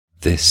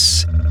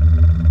This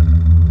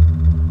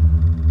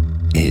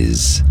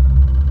is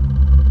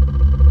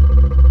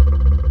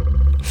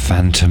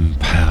Phantom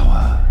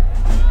Power.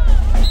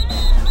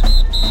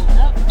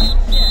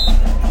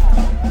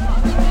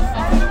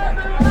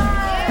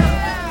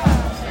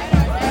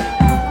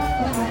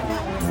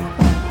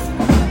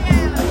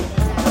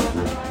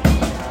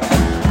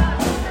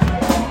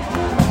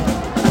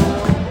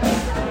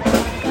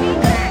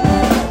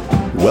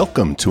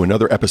 Welcome to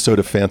another episode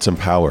of Phantom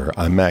Power.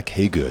 I'm Mac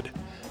Haygood.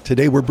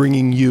 Today we're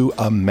bringing you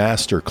a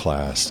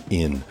masterclass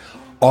in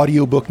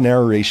audiobook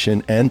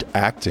narration and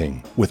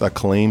acting with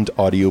acclaimed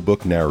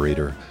audiobook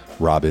narrator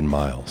Robin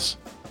Miles.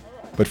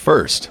 But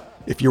first,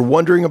 if you're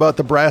wondering about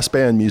the brass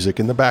band music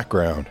in the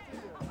background,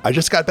 I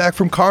just got back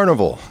from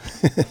Carnival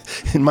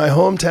in my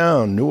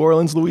hometown, New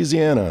Orleans,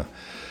 Louisiana.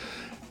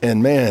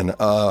 And man,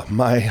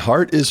 my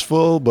heart is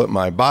full, but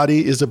my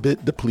body is a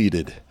bit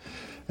depleted.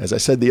 As I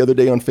said the other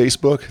day on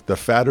Facebook, the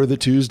fatter the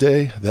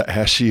Tuesday, the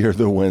ashier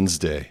the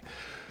Wednesday.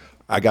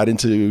 I got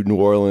into New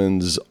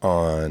Orleans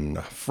on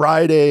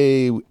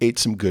Friday, ate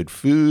some good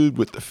food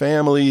with the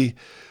family.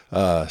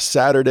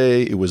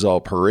 Saturday, it was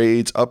all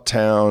parades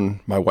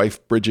uptown. My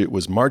wife, Bridget,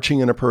 was marching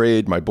in a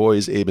parade. My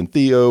boys, Abe and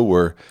Theo,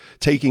 were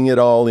taking it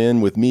all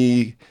in with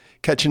me,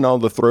 catching all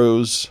the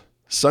throws.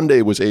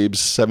 Sunday was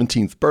Abe's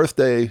 17th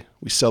birthday.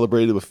 We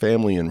celebrated with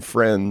family and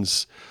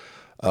friends.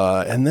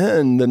 And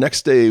then the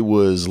next day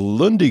was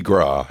Lundi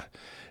Gras,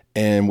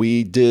 and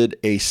we did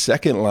a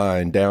second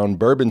line down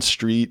Bourbon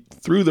Street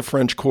through the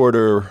French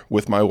Quarter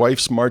with my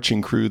wife's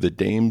marching crew, the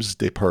Dames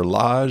de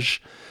Perlage.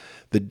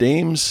 The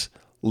Dames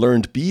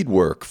learned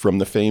beadwork from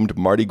the famed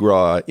Mardi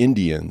Gras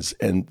Indians,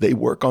 and they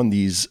work on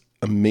these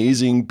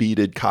amazing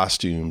beaded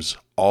costumes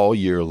all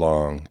year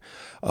long.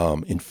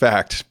 In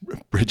fact,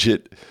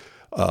 Bridget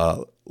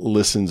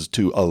listens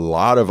to a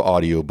lot of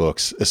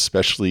audiobooks,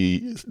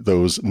 especially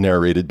those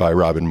narrated by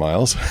Robin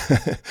Miles,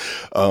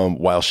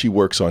 while she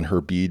works on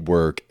her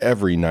beadwork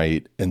every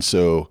night. And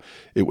so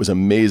it was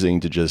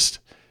amazing to just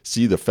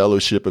see the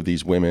fellowship of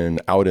these women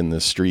out in the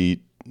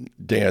street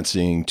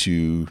dancing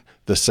to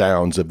the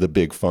sounds of the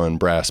big fun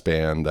brass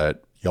band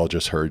that y'all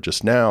just heard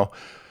just now.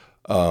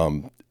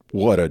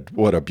 What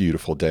a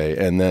beautiful day.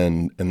 And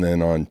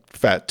then on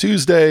Fat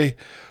Tuesday,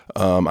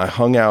 I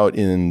hung out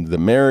in the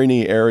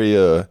Marigny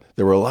area.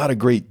 There were a lot of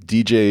great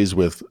DJs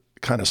with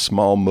kind of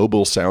small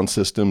mobile sound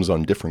systems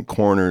on different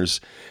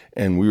corners,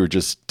 and we were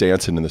just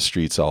dancing in the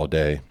streets all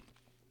day.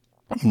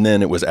 And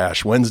then it was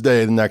Ash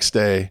Wednesday the next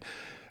day.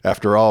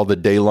 After all the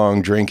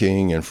day-long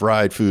drinking and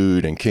fried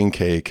food and king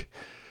cake,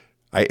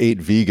 I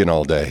ate vegan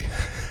all day.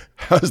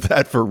 How's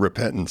that for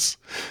repentance?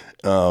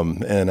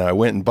 And I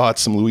went and bought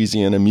some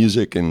Louisiana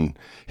music and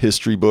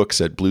history books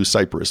at Blue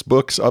Cypress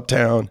Books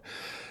uptown.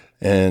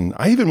 And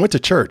I even went to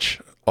church,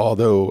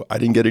 although I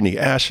didn't get any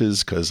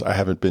ashes because I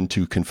haven't been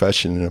to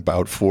confession in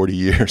about 40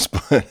 years.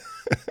 But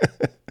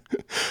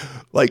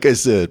like I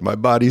said, my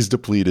body's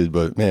depleted,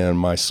 but man,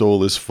 my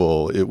soul is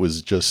full. It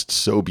was just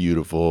so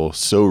beautiful,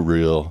 so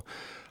real.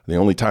 The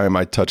only time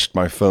I touched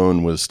my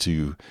phone was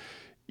to,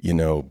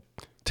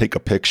 take a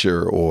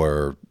picture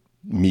or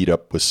meet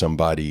up with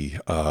somebody.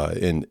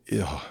 Man,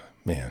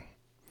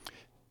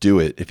 do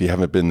it. If you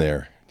haven't been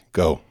there,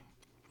 go.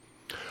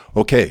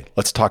 Okay,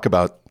 let's talk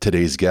about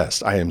today's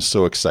guest. I am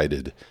so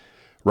excited.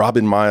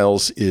 Robin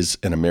Miles is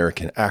an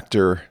American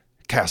actor,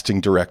 casting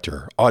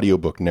director,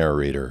 audiobook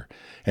narrator,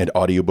 and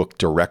audiobook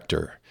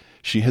director.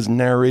 She has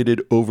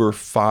narrated over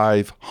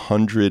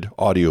 500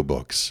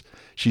 audiobooks.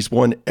 She's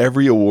won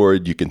every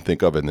award you can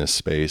think of in this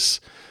space.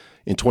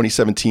 In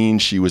 2017,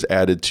 she was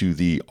added to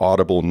the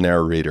Audible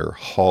Narrator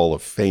Hall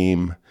of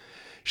Fame.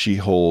 She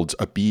holds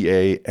a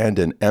BA and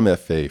an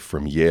MFA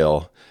from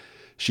Yale.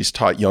 She's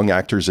taught young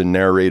actors and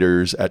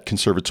narrators at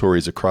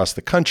conservatories across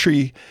the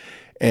country,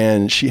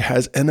 and she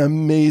has an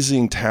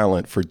amazing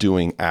talent for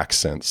doing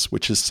accents,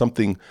 which is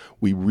something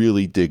we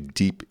really dig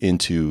deep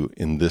into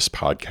in this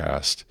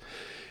podcast.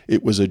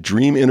 It was a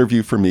dream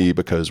interview for me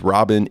because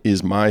Robin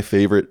is my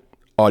favorite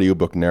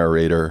audiobook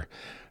narrator,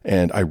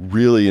 and I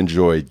really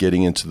enjoyed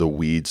getting into the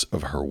weeds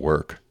of her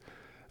work.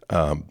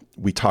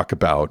 We talk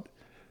about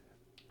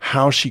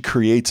how she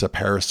creates a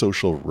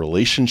parasocial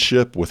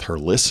relationship with her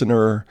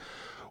listener.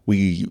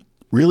 We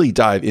really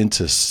dive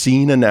into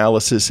scene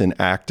analysis and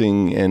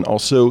acting, and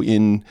also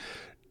in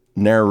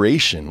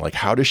narration. Like,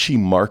 how does she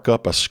mark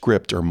up a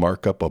script or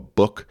mark up a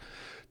book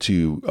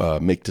to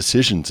make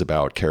decisions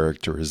about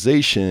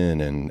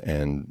characterization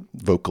and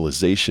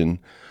vocalization?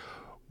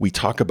 We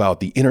talk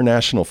about the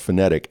International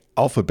Phonetic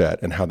Alphabet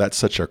and how that's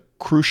such a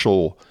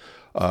crucial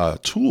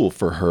tool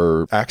for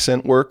her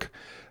accent work.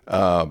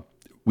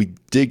 We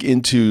dig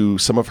into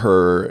some of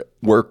her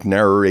work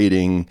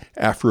narrating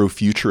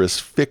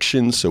Afrofuturist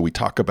fiction. So we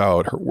talk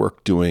about her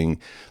work doing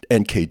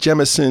N.K.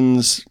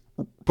 Jemisin's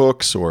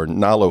books or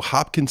Nalo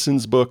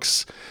Hopkinson's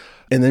books.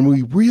 And then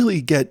we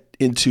really get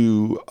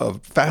into a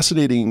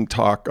fascinating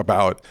talk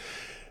about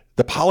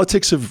the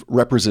politics of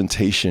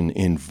representation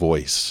in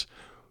voice.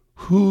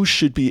 Who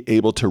should be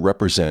able to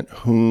represent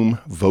whom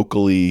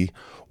vocally?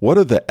 What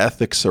are the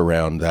ethics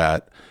around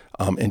that?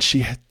 And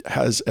she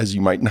has, as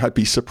you might not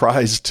be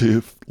surprised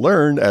to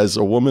learn, as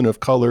a woman of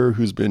color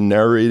who's been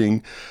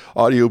narrating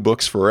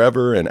audiobooks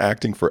forever and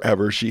acting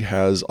forever, she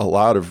has a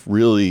lot of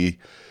really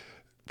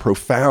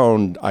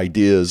profound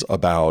ideas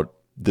about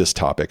this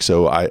topic.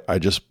 So I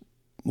just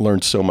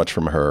learned so much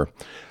from her.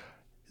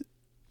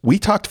 We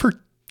talked for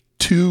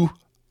 2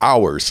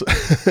 hours.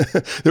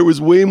 There was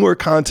way more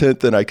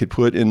content than I could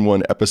put in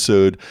one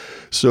episode.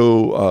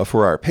 So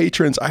for our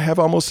patrons, I have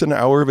almost an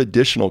hour of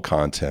additional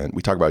content.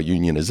 We talk about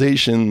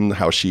unionization,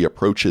 how she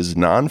approaches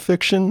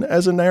nonfiction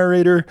as a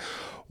narrator,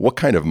 what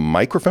kind of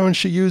microphone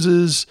she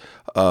uses.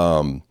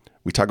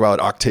 We talk about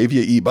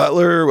Octavia E.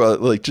 Butler,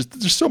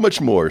 there's so much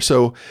more.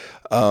 So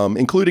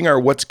including our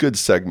What's Good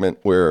segment,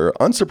 where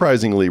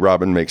unsurprisingly,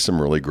 Robin makes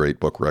some really great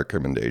book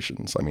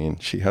recommendations. I mean,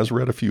 she has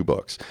read a few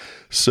books.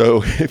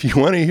 So if you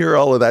want to hear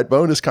all of that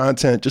bonus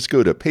content, just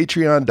go to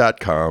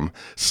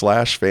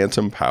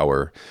patreon.com/Phantom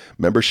Power.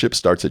 Membership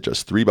starts at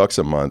just $3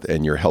 a month,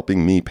 and you're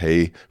helping me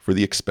pay for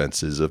the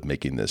expenses of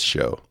making this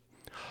show.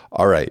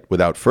 All right,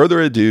 without further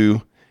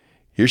ado,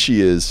 here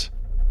she is,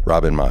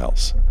 Robin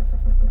Miles.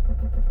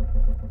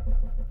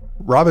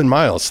 Robin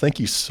Miles, thank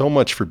you so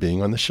much for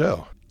being on the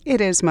show. It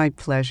is my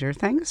pleasure.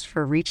 Thanks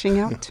for reaching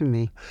out to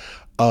me.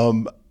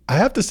 I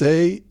have to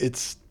say,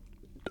 it's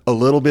a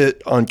little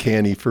bit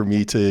uncanny for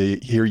me to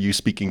hear you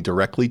speaking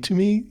directly to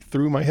me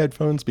through my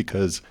headphones,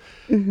 because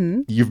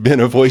you've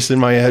been a voice in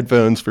my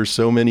headphones for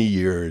so many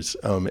years.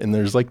 And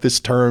there's like this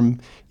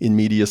term in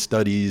media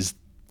studies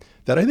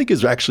that I think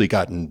has actually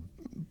gotten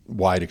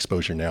wide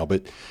exposure now,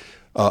 but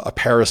a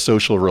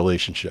parasocial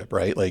relationship,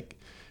 right? Like,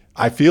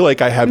 I feel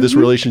like I have this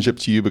relationship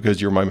to you because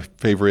you're my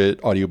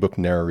favorite audiobook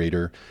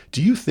narrator.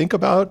 Do you think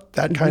about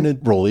that kind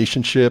of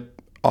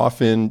relationship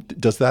often?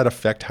 Does that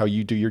affect how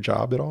you do your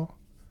job at all?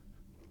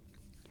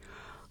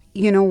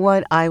 You know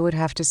what? I would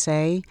have to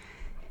say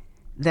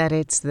that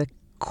it's the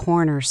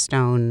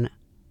cornerstone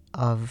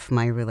of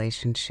my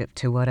relationship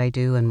to what I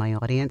do and my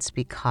audience,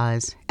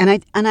 because, and I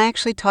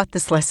actually taught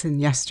this lesson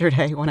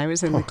yesterday when I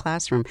was in the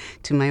classroom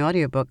to my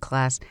audiobook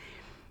class.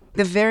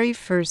 The very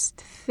first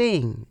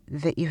thing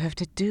that you have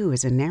to do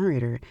as a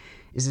narrator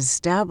is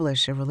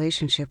establish a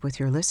relationship with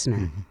your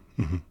listener.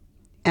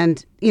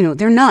 And,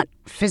 they're not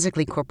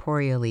physically,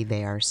 corporeally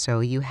there,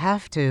 so you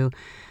have to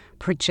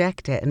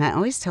project it. And I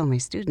always tell my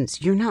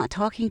students, you're not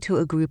talking to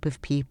a group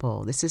of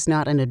people. This is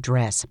not an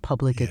address, a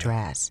public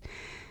address.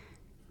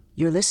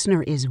 Your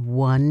listener is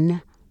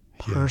one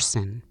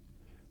person.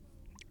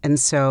 And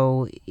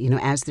so,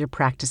 as they're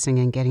practicing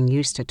and getting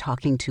used to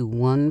talking to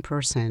one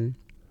person,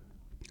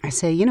 I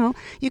say, you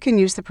can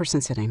use the person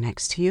sitting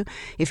next to you.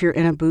 If you're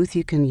in a booth,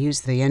 you can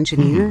use the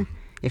engineer,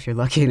 if you're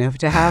lucky enough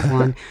to have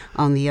one,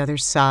 on the other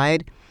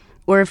side.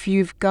 Or if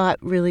you've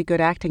got really good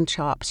acting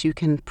chops, you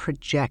can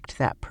project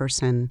that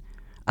person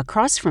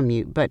across from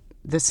you. But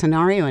the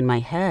scenario in my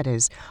head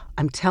is,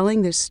 I'm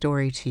telling this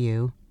story to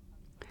you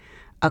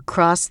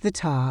across the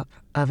top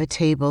of a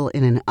table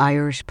in an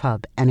Irish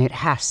pub, and it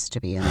has to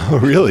be in Oh,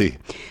 really?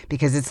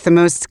 Because it's the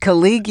most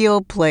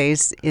collegial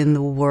place in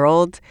the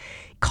world.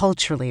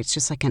 Culturally, it's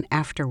just like an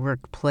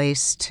after-work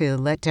place to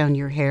let down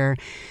your hair,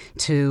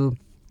 to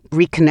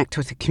reconnect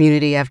with the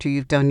community after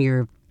you've done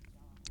your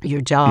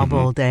job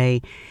all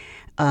day.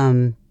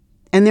 And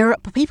there are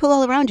people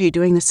all around you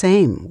doing the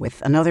same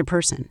with another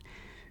person.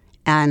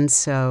 And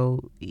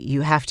so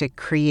you have to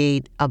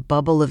create a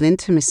bubble of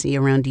intimacy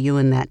around you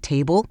and that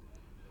table,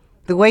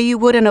 the way you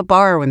would in a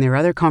bar when there are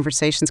other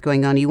conversations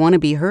going on. You want to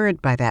be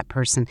heard by that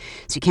person,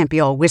 so you can't be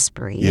all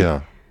whispery.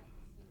 Yeah.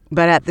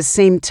 But at the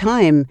same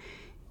time,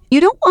 you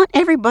don't want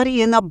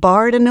everybody in the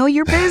bar to know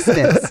your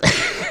business.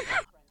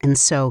 And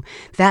so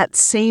that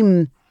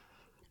same,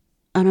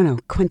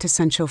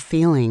 quintessential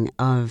feeling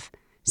of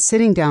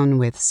sitting down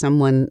with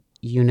someone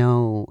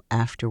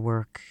after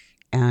work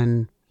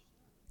and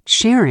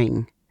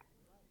sharing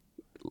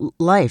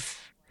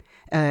life.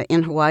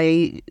 In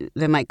Hawaii,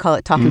 they might call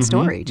it talking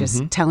story,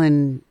 just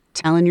telling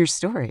your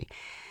story.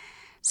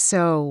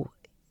 So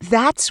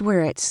that's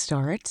where it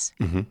starts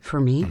for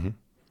me.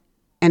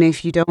 And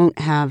if you don't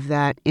have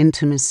that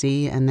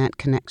intimacy and that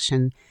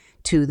connection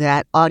to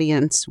that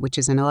audience, which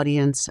is an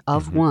audience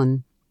of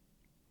one,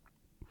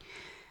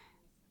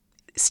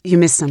 you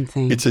miss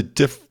something. It's a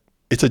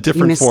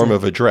different form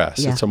of address.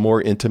 Yeah. It's a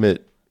more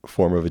intimate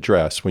form of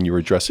address when you're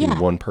addressing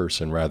one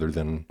person rather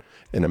than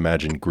an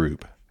imagined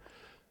group.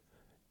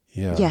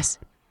 Yeah. Yes.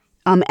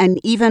 And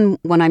even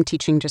when I'm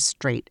teaching just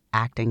straight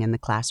acting in the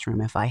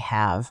classroom, if I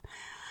have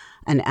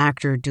an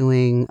actor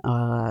doing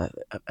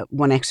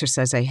one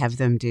exercise I have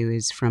them do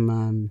is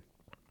from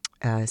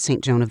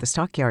St. Joan of the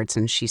Stockyards,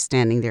 and she's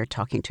standing there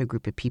talking to a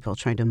group of people,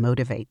 trying to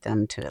motivate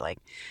them to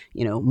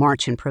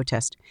march and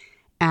protest.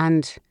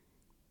 And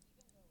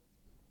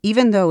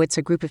even though it's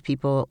a group of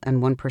people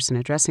and one person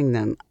addressing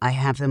them, I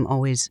have them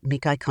always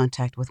make eye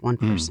contact with one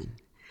person,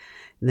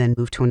 then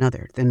move to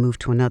another, then move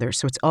to another.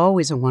 So it's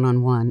always a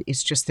one-on-one.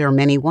 It's just there are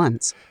many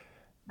ones.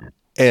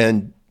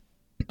 And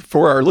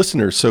For our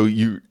listeners, so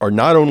you are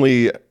not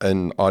only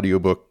an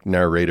audiobook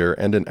narrator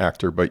and an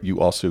actor, but you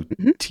also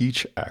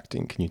teach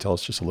acting. Can you tell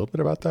us just a little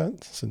bit about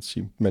that since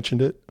you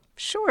mentioned it?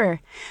 Sure.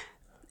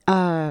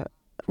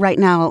 Right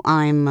now,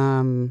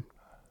 I'm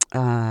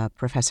a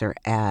professor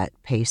at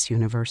Pace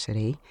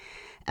University,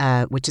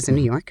 which is in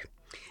New York.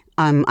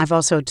 I've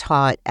also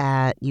taught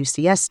at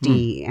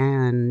UCSD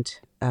and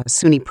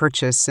SUNY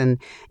Purchase, and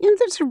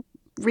there's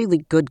really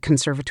good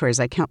conservatories.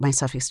 I count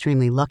myself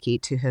extremely lucky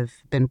to have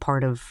been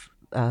part of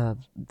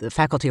the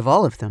faculty of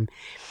all of them.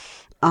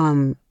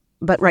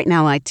 But right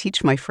now, I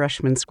teach my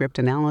freshman script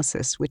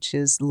analysis, which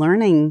is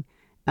learning,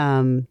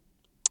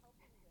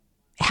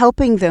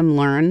 helping them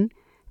learn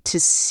to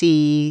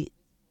see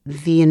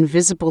the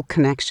invisible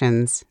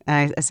connections.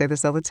 I say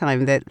this all the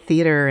time, that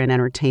theater and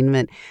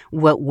entertainment,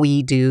 what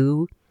we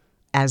do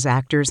as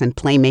actors and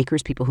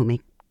playmakers, people who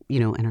make,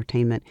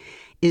 entertainment,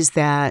 is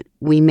that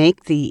we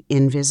make the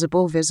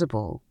invisible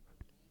visible.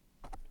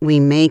 We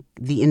make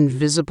the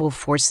invisible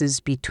forces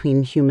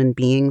between human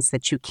beings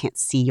that you can't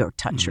see or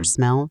touch or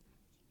smell,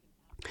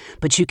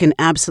 but you can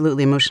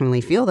absolutely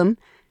emotionally feel them.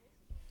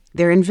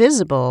 They're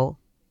invisible,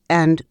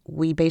 and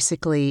we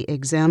basically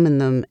examine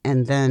them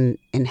and then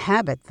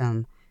inhabit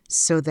them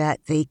so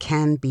that they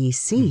can be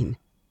seen.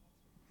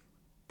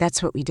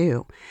 That's what we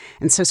do.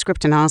 And so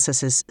script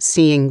analysis is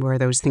seeing where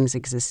those things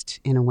exist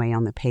in a way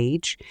on the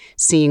page,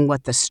 seeing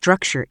what the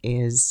structure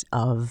is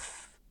of,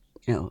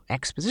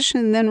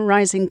 exposition, then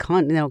rising,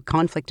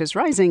 conflict is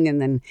rising, and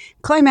then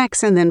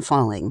climax, and then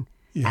falling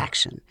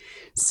action.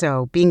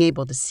 So being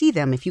able to see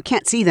them, if you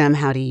can't see them,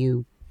 how do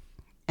you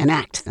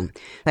enact them?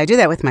 I do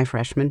that with my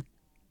freshmen.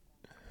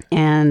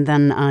 And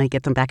then I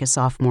get them back as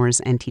sophomores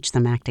and teach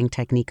them acting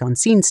technique on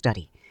scene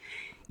study.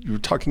 You were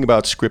talking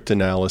about script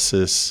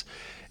analysis,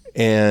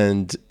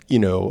 and,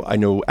 I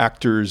know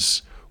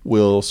actors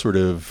will sort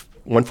of,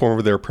 one form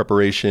of their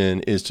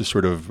preparation is to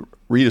sort of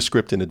read a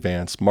script in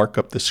advance, mark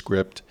up the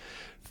script,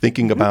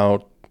 thinking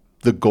about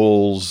the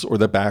goals or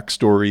the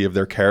backstory of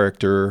their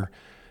character,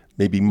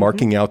 maybe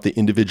marking out the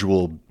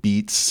individual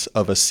beats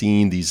of a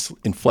scene, these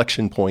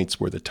inflection points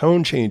where the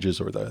tone changes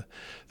or the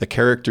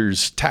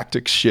character's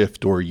tactics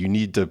shift, or you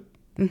need to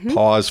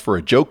pause for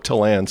a joke to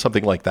land,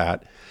 something like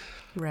that.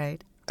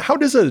 Right. How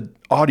does an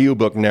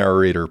audiobook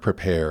narrator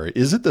prepare?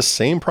 Is it the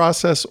same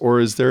process, or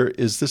is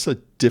this a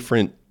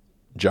different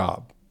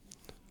job?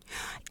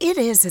 It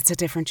is. It's a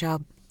different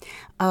job.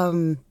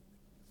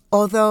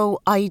 Although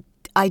I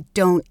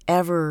don't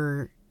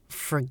ever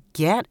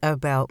forget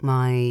about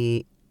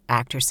my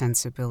actor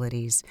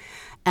sensibilities.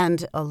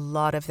 And a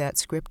lot of that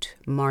script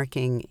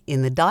marking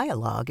in the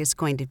dialogue is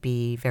going to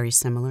be very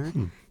similar.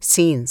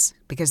 Scenes,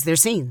 because they're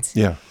scenes.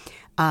 Yeah.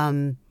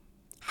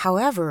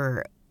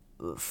 However,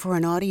 for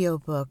an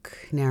audiobook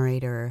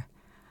narrator,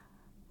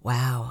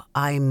 wow,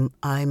 I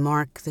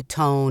mark the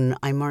tone.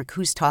 I mark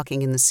who's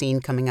talking in the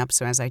scene coming up.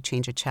 So as I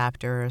change a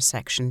chapter, a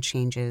section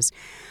changes.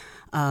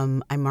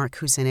 I mark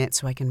who's in it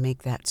so I can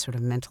make that sort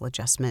of mental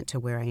adjustment to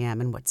where I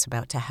am and what's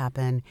about to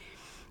happen.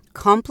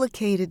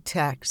 Complicated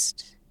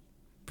text,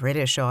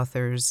 British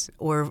authors,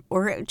 or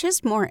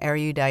just more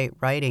erudite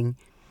writing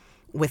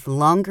with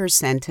longer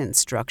sentence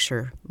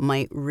structure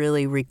might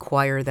really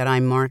require that I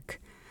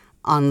mark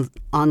on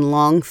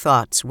long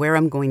thoughts where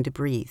I'm going to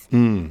breathe.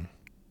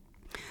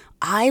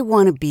 I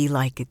want to be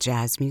like a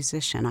jazz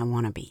musician. I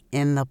want to be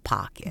in the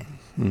pocket.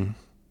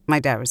 My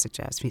dad was a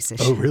jazz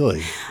musician. Oh,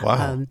 really?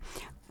 Wow.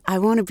 I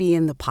want to be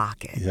in the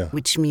pocket,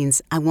 which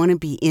means I want to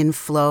be in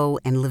flow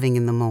and living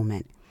in the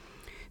moment.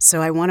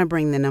 So I want to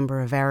bring the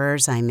number of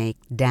errors I make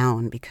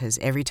down, because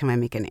every time I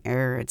make an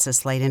error, it's a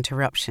slight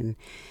interruption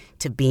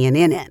to being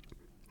in it.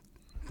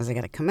 Because I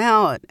got to come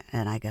out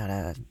and I got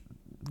to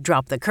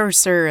drop the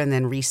cursor and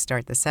then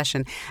restart the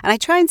session. And I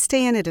try and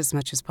stay in it as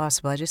much as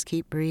possible. I just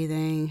keep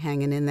breathing,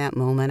 hanging in that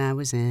moment I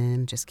was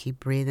in. Just keep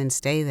breathing,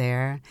 stay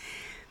there.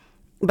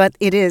 But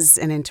it is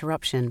an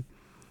interruption.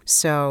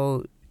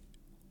 So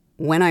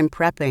when I'm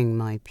prepping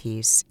my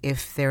piece,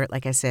 if they're,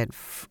 like I said,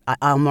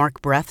 I'll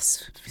mark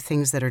breaths,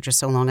 things that are just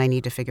so long I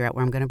need to figure out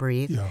where I'm going to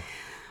breathe.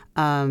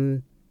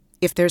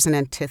 If there's an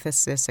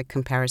antithesis, a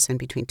comparison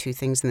between two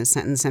things in the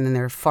sentence and then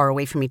they're far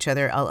away from each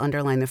other, I'll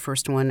underline the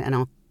first one and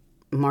I'll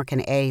mark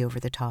an A over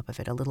the top of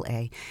it, a little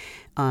A.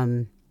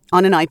 On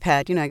an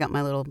iPad, I got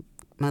my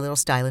little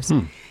stylus.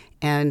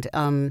 And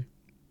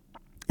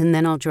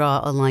then I'll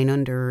draw a line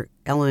under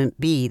element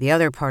B, the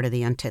other part of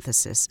the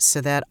antithesis, so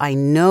that I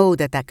know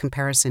that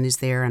comparison is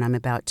there and I'm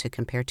about to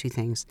compare two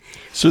things.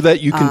 So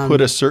that you can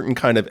put a certain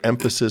kind of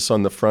emphasis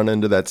on the front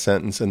end of that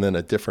sentence and then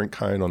a different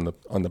kind on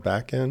the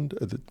back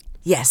end?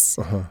 Yes.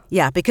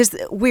 Yeah, because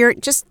we're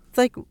just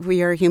like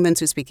we are humans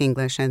who speak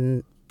English,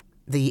 and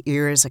the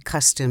ear is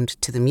accustomed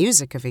to the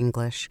music of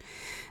English.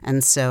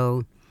 And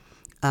so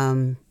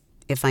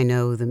if I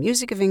know the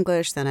music of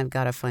English, then I've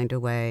got to find a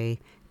way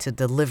to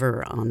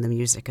deliver on the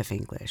music of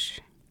English.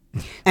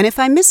 And if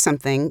I miss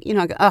something,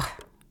 I go,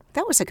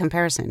 that was a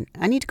comparison.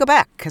 I need to go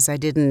back because I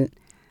didn't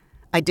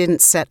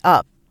set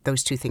up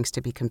those two things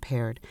to be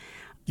compared.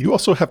 You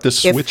also have to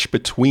switch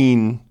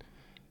between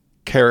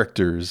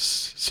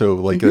characters. So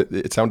like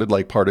it sounded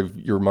like part of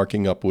your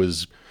marking up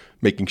was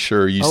making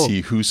sure you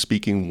see who's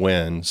speaking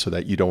when, so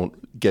that you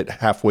don't get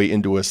halfway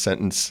into a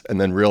sentence and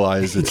then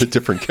realize it's a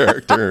different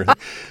character.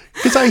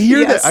 Because I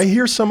hear that. I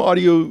hear some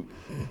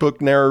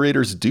audiobook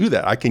narrators do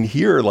that. I can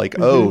hear like,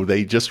 oh,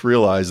 they just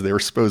realized they were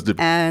supposed to.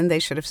 And they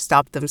should have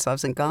stopped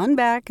themselves and gone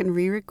back and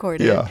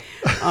re-recorded. Yeah.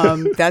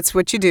 That's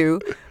what you do.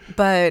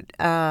 But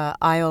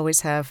I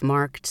always have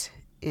marked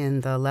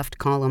in the left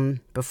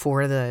column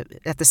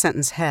at the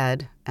sentence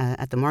head,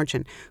 at the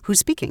margin, who's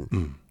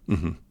speaking.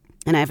 Mm-hmm.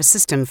 And I have a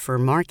system for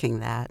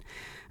marking that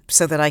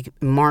so that I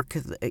mark,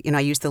 I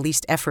use the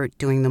least effort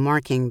doing the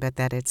marking, but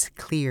that it's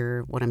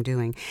clear what I'm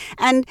doing.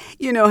 And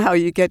you know how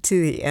you get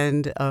to the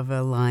end of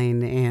a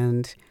line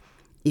and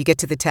you get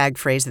to the tag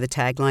phrase of the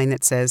tagline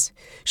that says,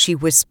 she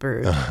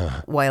whispered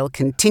while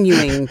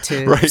continuing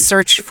to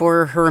search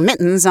for her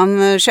mittens on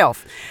the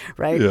shelf,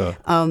 right? Yeah.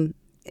 And,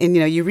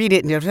 you read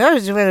it and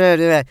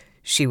you're,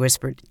 she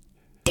whispered,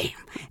 damn.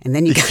 And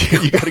then you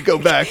got to go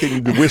back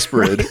and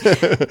whisper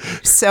it.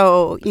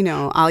 So,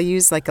 I'll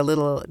use there's a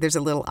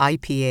little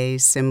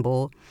IPA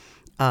symbol,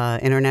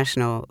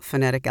 International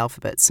Phonetic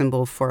Alphabet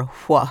symbol for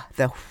hua,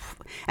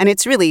 and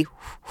it's really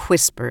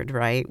whispered,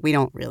 right? We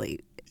don't really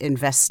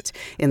invest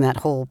in that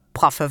whole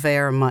puff of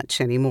air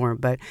much anymore,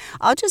 but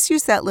I'll just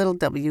use that little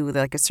W with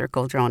like a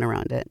circle drawn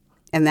around it.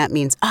 And that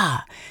means,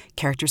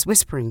 character's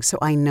whispering. So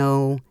I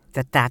know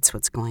that that's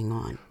what's going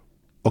on.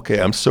 Okay,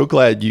 I'm so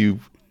glad you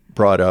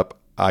brought up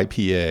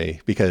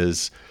IPA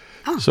because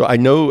so I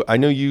know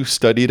you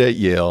studied at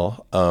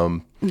Yale.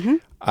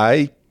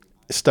 I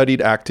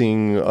studied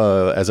acting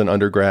as an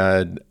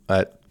undergrad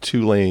at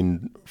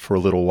Tulane for a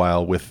little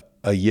while with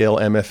a Yale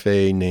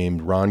MFA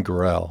named Ron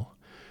Gorell,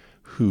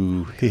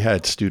 who he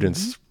had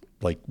students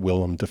like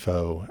Willem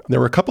Dafoe. There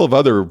were a couple of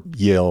other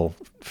Yale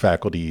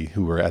faculty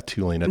who were at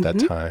Tulane at that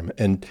time.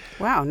 And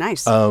wow,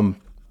 nice.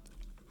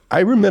 I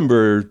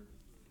remember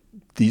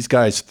these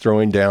guys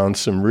throwing down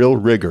some real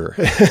rigor.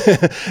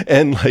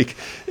 and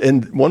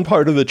one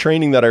part of the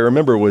training that I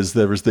remember was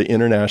there was the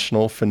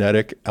International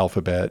Phonetic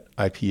Alphabet,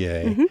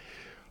 IPA.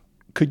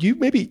 Could you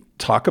maybe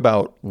talk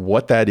about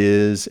what that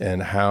is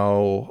and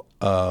how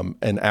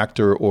an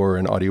actor or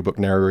an audiobook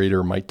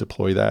narrator might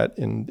deploy that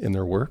in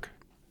their work?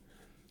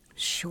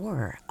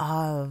 Sure.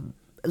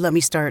 Let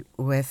me start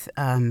with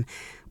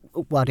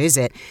what is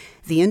it?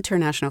 The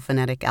International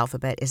Phonetic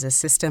Alphabet is a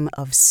system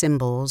of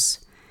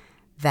symbols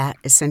that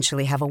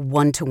essentially have a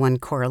one-to-one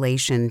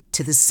correlation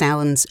to the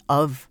sounds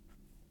of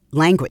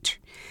language.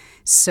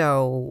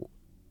 So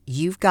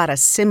you've got a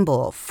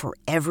symbol for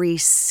every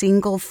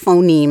single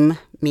phoneme,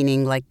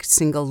 meaning like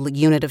single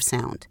unit of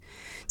sound.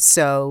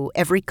 So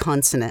every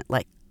consonant,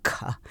 like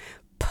k,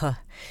 p,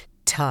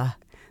 t,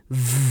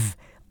 v,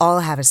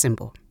 all have a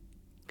symbol.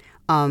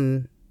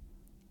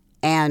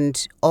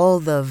 And all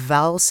the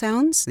vowel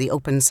sounds, the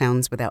open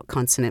sounds without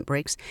consonant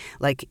breaks,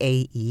 like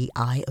A, E,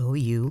 I, O,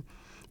 U,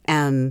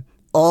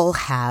 all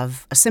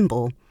have a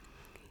symbol.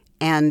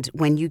 And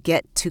when you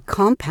get to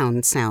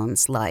compound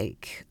sounds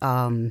like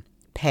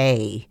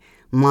pay,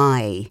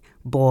 my,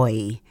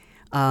 boy,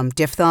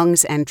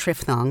 diphthongs and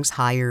triphthongs,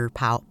 higher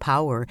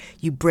power,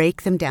 you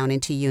break them down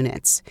into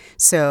units.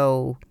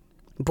 So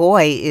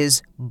boy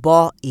is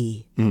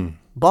bo'i.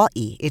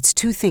 Bo'i. It's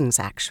two things,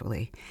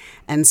 actually.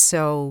 And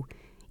so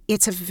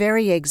it's a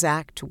very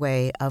exact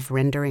way of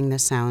rendering the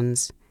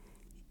sounds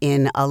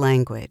in a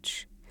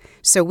language.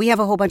 So we have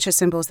a whole bunch of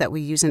symbols that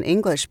we use in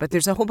English, but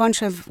there's a whole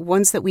bunch of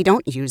ones that we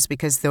don't use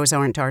because those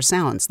aren't our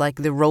sounds, like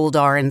the rolled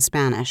R in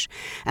Spanish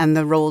and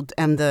the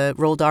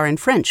rolled R in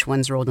French.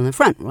 One's rolled in the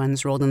front,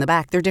 one's rolled in the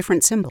back. They're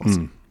different symbols.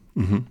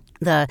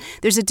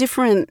 There's a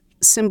different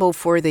symbol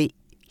for the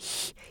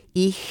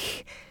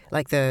ich,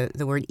 like the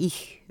word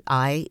ich,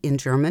 I in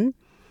German,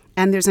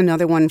 and there's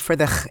another one for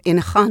the ch in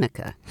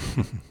Hanukkah.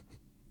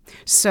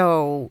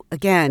 So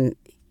again,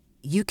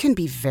 you can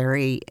be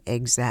very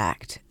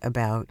exact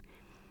about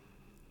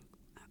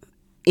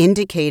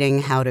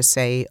indicating how to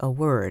say a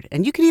word.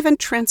 And you can even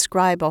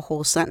transcribe a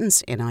whole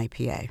sentence in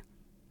IPA,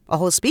 a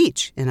whole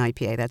speech in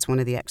IPA. That's one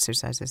of the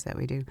exercises that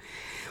we do.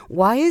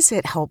 Why is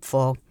it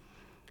helpful?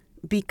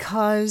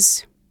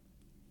 Because,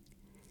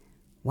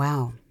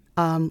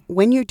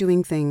 when you're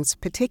doing things,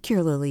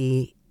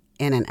 particularly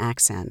in an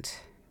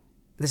accent,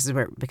 this is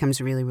where it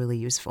becomes really, really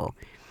useful.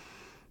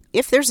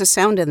 If there's a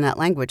sound in that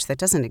language that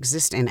doesn't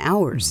exist in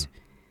ours,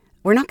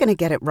 we're not going to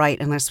get it right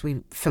unless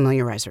we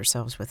familiarize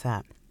ourselves with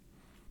that.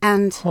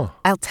 And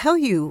I'll tell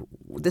you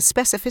the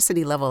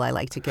specificity level I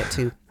like to get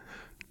to.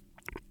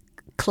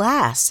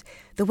 Class,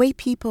 the way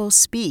people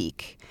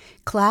speak.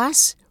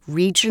 Class,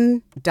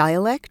 region,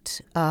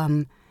 dialect,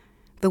 the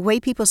way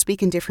people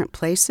speak in different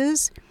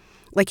places.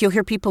 Like you'll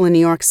hear people in New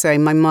York say,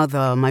 my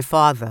mother, my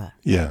father.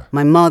 Yeah.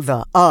 My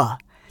mother,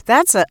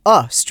 That's a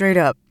straight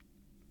up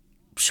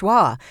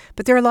schwa.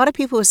 But there are a lot of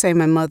people who say,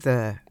 my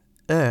mother,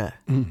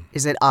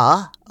 Is it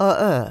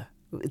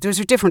Those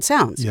are different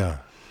sounds. Yeah.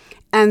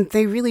 And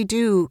they really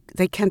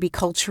they can be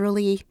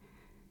culturally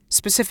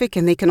specific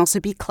and they can also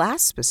be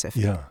class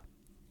specific. Yeah.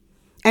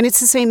 And it's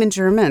the same in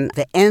German.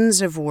 The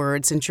ends of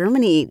words in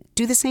Germany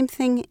do the same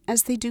thing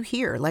as they do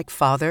here, like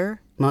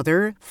father,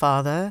 mother,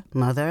 father,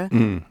 mother,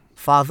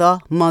 father,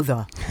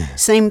 mother.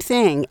 Same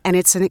thing. And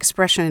it's an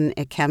expression,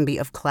 it can be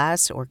of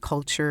class or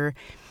culture,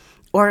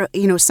 or,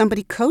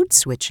 somebody code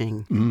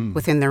switching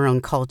within their own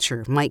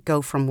culture might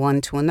go from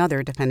one to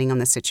another depending on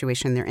the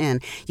situation they're in.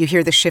 You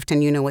hear the shift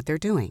and you know what they're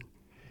doing.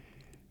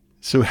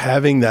 So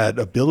having that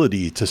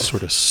ability to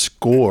sort of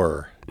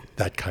score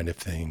that kind of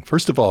thing.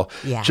 First of all,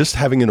 just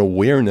having an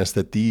awareness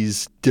that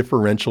these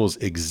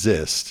differentials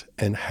exist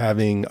and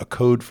having a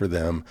code for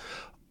them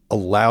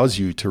allows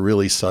you to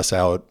really suss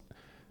out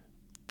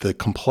the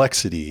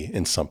complexity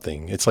in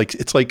something. It's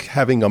like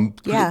having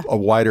a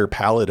wider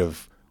palette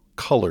of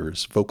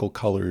colors, vocal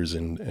colors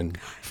and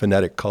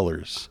phonetic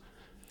colors.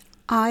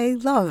 I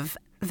love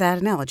that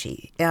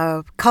analogy.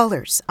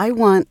 Colors. I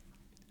want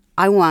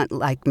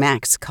like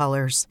Max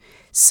colors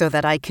so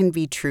that I can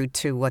be true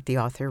to what the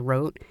author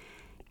wrote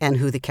and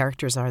who the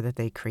characters are that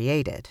they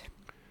created.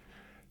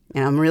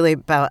 And I'm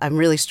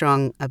really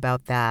strong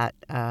about that,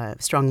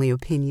 strongly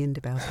opinioned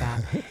about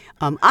that.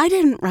 I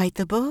didn't write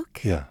the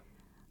book. Yeah.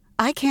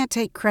 I can't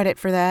take credit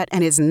for that,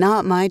 and it's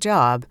not my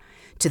job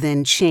to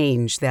then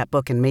change that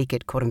book and make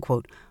it, quote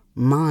unquote,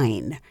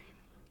 mine.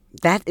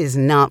 That is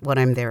not what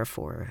I'm there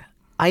for.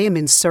 I am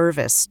in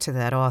service to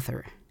that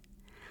author.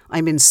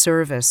 I'm in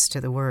service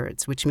to the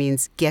words, which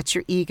means get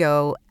your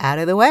ego out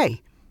of the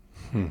way.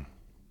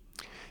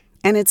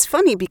 And it's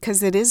funny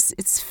because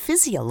it's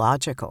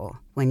physiological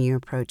when you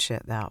approach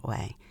it that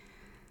way.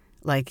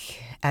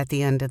 Like at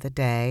the end of the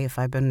day, if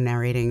I've been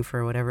narrating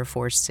for whatever,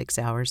 4-6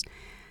 hours,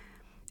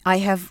 I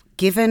have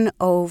given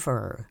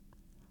over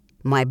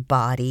my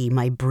body,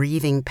 my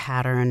breathing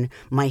pattern,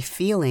 my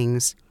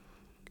feelings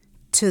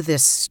to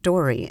this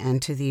story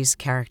and to these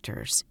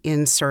characters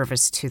in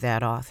service to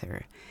that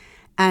author.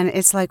 And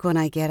it's like when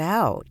I get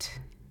out,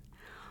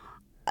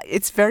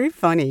 it's very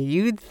funny.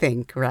 You'd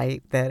think,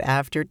 right, that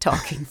after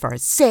talking for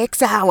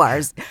 6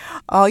 hours,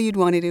 all you'd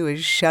want to do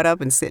is shut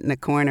up and sit in a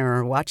corner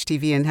or watch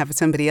TV and have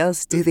somebody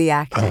else do the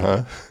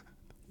acting.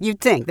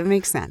 You'd think. That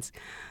makes sense.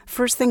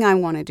 First thing I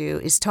want to do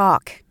is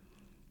talk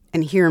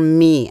and hear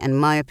me and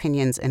my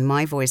opinions and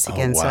my voice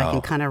again so I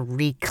can kind of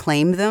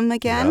reclaim them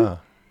again.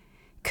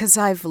 Because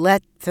I've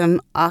let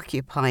them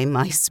occupy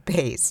my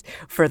space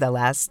for the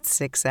last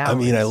 6 hours. I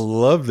mean, I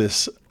love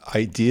this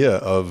idea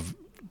of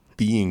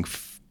being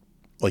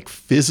like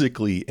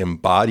physically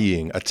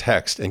embodying a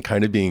text and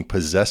kind of being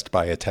possessed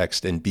by a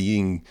text and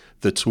being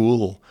the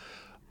tool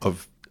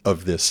of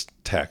this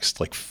text,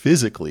 like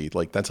physically.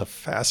 Like that's a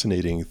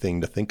fascinating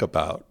thing to think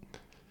about.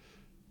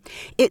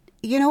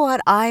 You know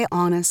what? I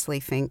honestly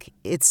think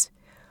it's,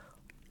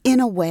 in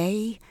a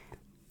way,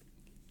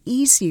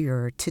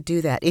 easier to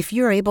do that if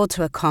you're able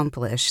to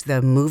accomplish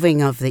the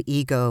moving of the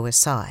ego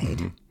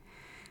aside,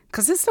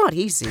 because it's not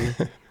easy.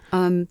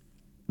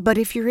 But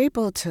if you're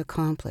able to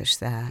accomplish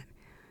that,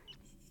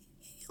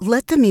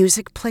 let the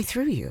music play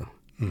through you.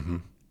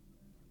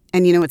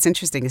 And you know what's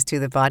interesting is, too,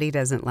 the body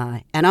doesn't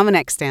lie. And I'm an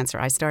ex-dancer.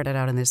 I started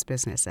out in this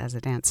business as a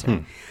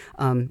dancer,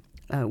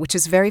 which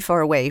is very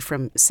far away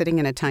from sitting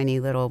in a tiny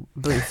little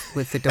booth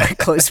with the door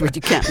closed where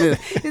you can't move.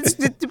 It's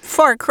a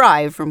far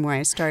cry from where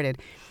I started.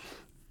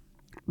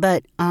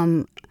 But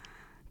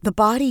the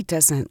body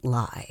doesn't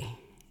lie.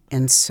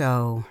 And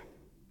so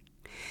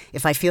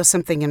if I feel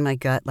something in my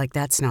gut, like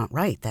that's not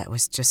right, that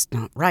was just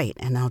not right,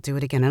 and I'll do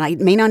it again. And I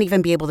may not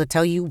even be able to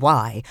tell you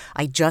why.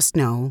 I just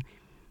know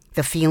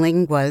the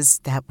feeling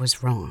was that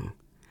was wrong.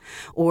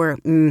 Or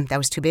that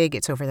was too big,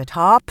 it's over the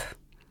top.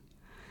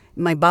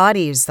 My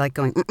body is like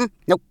going,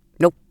 nope,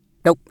 nope,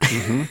 nope.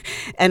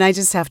 And I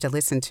just have to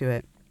listen to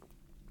it.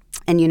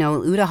 And,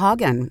 Uta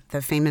Hagen,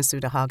 the famous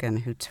Uta Hagen,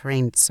 who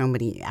trained so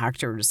many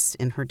actors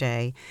in her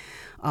day,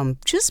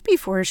 just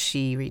before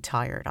she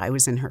retired, I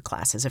was in her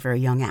class as a very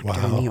young actor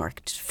in New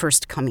York,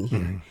 first coming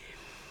here.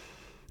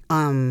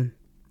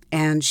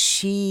 And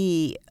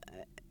she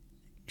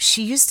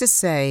used to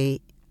say,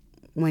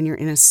 when you're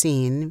in a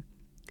scene,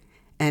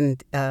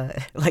 and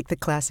like the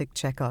classic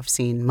Chekhov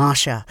scene,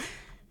 Masha,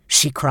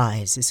 she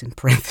cries, is in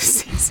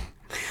parentheses.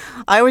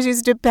 I always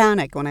used to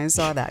panic when I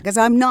saw that, because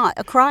I'm not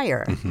a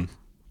crier.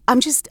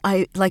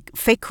 I like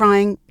fake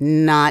crying,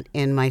 not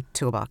in my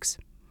toolbox.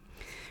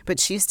 But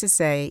she used to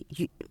say,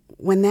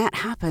 when that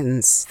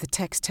happens, the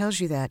text tells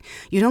you that,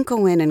 you don't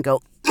go in and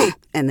go,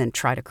 and then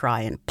try to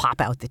cry and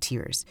pop out the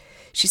tears.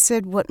 She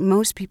said what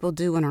most people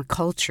do in our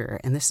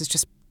culture, and this is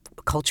just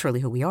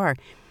culturally who we are,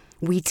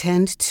 we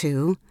tend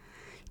to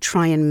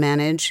try and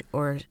manage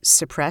or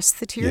suppress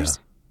the tears.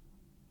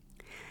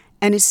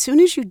 And as soon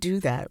as you do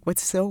that,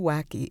 what's so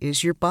wacky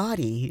is your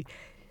body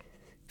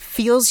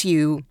feels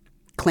you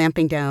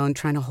clamping down,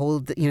 trying to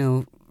hold,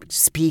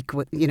 speak,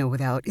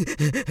 without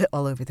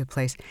all over the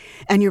place.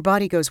 And your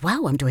body goes,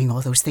 wow, I'm doing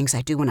all those things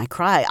I do when I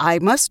cry. I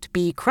must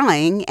be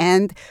crying,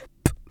 and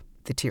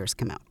the tears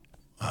come out.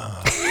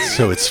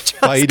 So it's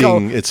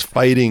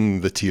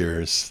fighting the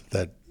tears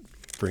that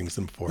brings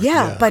them forth.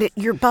 Yeah, but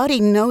your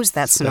body knows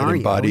that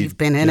scenario. You've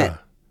been in it.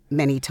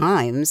 many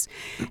times,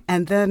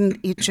 and then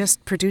it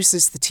just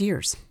produces the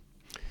tears.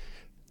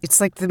 It's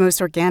like the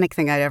most organic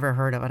thing I'd ever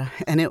heard of it,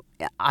 and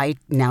I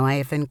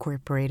have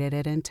incorporated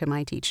it into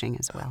my teaching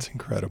as well. That's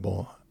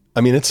incredible.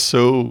 I mean, it's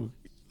so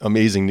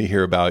amazing to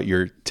hear about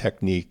your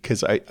technique,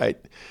 because I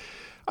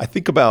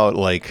think about,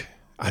 like,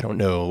 I don't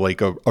know,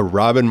 like a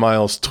Robin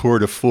Miles tour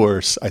de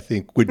force, I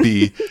think would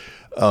be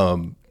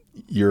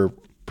your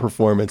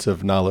performance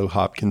of Nalo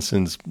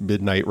Hopkinson's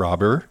Midnight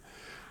Robber.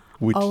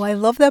 I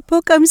love that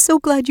book. I'm so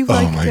glad you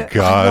liked it. Oh my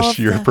gosh,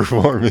 your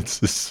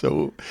performance is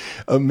so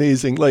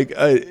amazing. Like,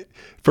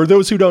 for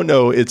those who don't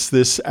know, it's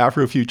this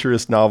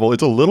Afrofuturist novel.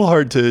 It's a little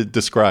hard to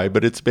describe,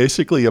 but it's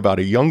basically about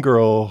a young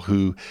girl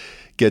who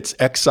gets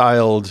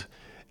exiled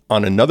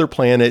on another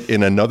planet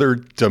in another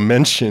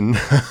dimension.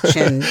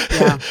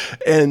 Yeah.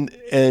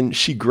 And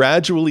she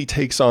gradually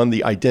takes on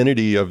the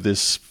identity of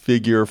this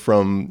figure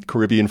from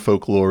Caribbean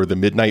folklore, the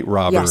Midnight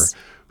Robber, yes.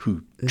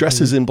 who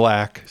dresses in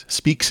black,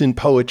 speaks in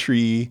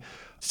poetry,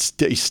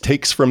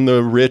 takes from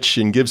the rich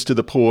and gives to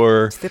the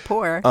poor. The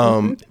poor.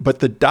 But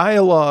the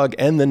dialogue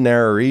and the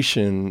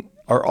narration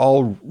are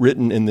all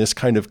written in this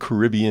kind of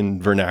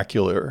Caribbean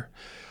vernacular.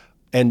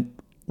 And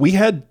we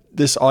had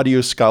this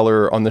audio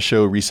scholar on the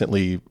show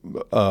recently,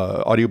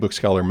 audiobook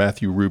scholar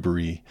Matthew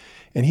Rubery,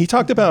 and he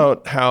talked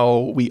about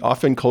how we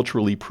often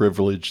culturally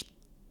privilege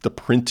the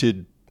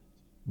printed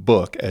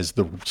book as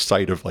the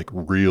site of like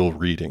real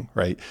reading,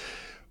 right?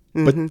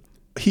 Mm-hmm.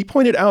 But he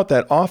pointed out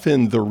that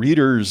often the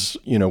reader's,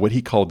 what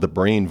he called the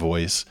brain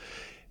voice,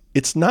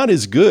 it's not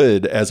as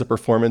good as a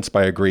performance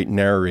by a great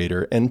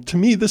narrator. And to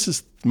me,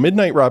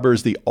 Midnight Robber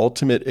is the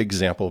ultimate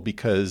example,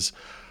 because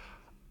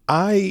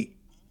I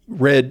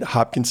read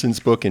Hopkinson's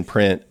book in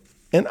print,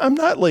 and I'm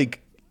not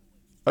like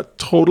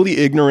totally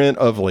ignorant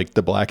of like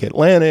the Black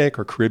Atlantic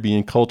or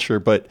Caribbean culture,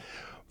 but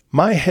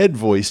my head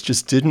voice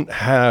just didn't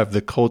have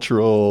the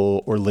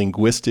cultural or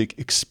linguistic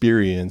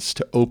experience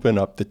to open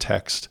up the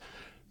text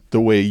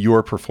the way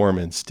your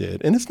performance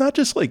did. And it's not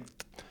just like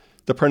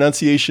the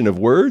pronunciation of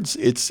words,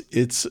 it's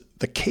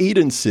the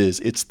cadences,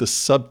 it's the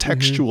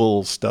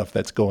subtextual stuff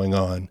that's going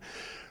on.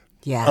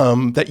 Yeah.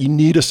 That you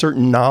need a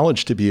certain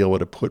knowledge to be able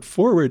to put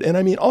forward. And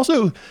I mean,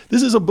 also,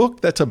 this is a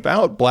book that's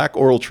about Black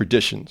oral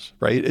traditions,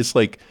 right?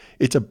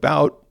 It's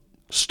about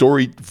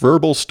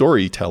verbal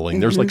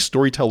storytelling. There's like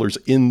storytellers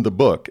in the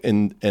book,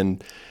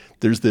 and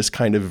there's this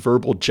kind of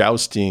verbal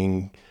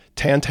jousting.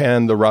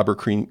 Tantan, the robber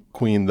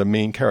queen, the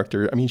main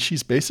character, I mean,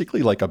 she's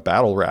basically like a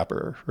battle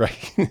rapper,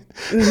 right?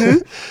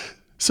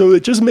 So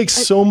it just makes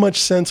so much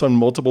sense on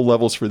multiple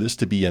levels for this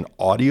to be an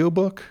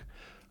audiobook.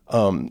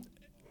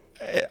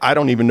 I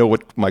don't even know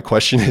what my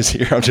question is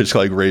here. I'm just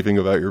like raving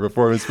about your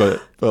performance,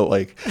 but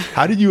like,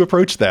 how did you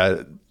approach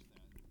that?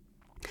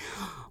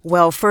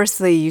 Well,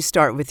 firstly, you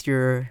start with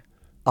your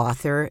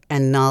author,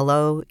 and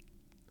Nalo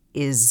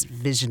is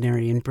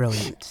visionary and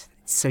brilliant.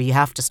 So you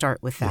have to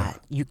start with that.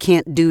 Yeah. You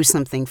can't do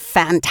something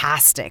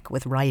fantastic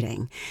with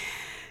writing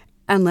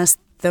unless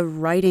the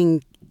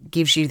writing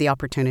gives you the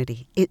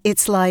opportunity.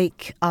 It's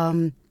like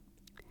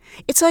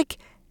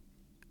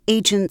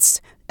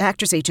agents,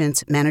 actors,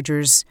 agents,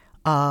 managers.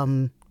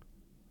 When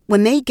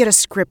they get a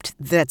script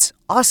that's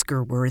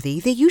Oscar-worthy,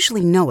 they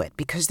usually know it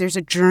because there's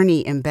a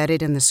journey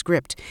embedded in the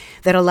script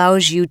that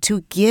allows you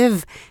to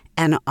give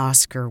an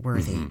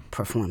Oscar-worthy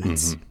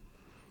performance.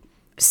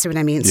 See what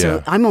I mean? Yeah.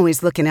 So I'm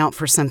always looking out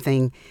for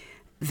something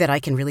that I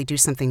can really do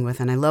something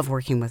with, and I love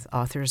working with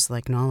authors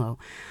like Nalo.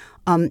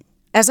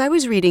 As I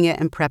was reading it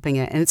and prepping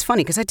it, and it's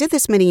funny because I did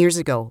this many years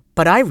ago,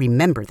 but I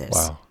remember this.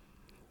 Wow.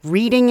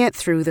 Reading it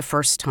through the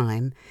first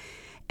time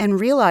and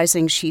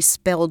realizing she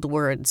spelled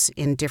words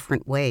in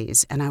different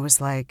ways, and I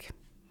was like,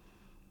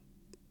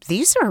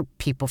 these are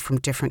people from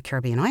different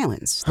Caribbean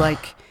islands.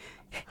 Like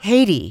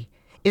Haiti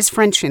is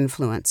French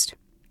influenced,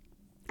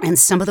 and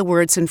some of the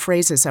words and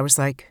phrases, I was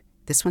like,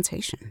 this one's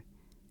Haitian.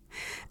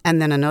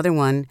 And then another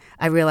one,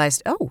 I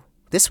realized, oh,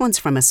 this one's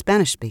from a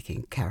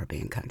Spanish-speaking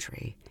Caribbean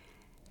country.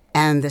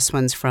 And this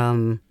one's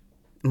from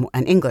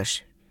an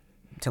English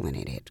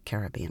delineated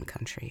Caribbean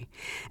country.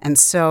 And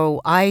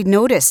so I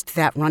noticed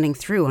that running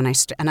through, and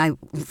I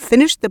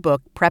finished the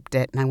book, prepped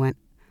it, and I went,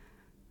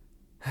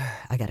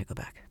 I got to go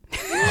back.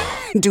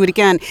 Do it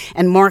again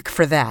and mark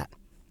for that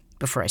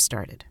before I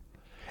started.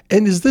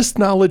 And is this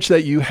knowledge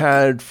that you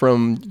had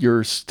from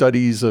your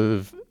studies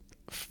of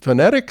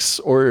phonetics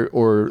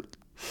or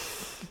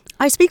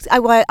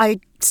I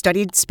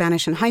studied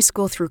Spanish in high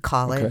school through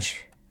college.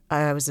 Okay.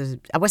 I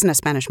wasn't a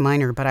Spanish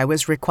minor, but I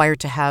was required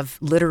to have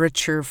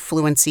literature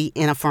fluency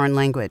in a foreign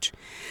language.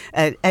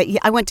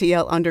 I went to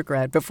Yale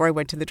undergrad before I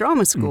went to the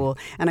drama school,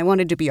 and I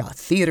wanted to be a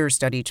theater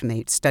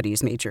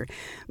studies major.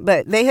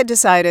 But they had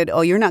decided,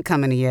 oh, you're not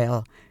coming to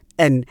Yale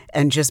and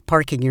just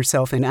parking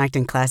yourself in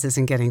acting classes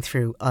and getting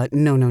through.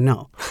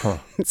 No. Huh.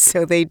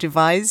 So they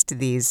devised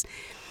these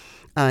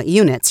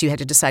units. You had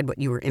to decide what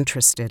you were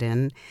interested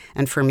in.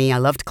 And for me, I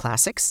loved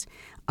classics.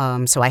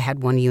 So I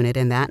had one unit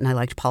in that, and I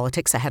liked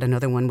politics. I had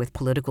another one with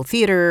political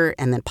theater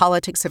and then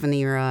politics of an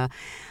era.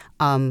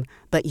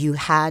 But you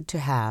had to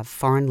have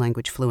foreign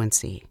language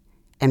fluency.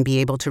 and be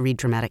able to read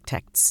dramatic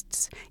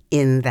texts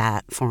in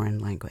that foreign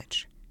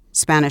language.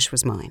 Spanish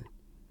was mine.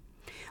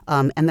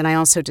 And then I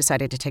also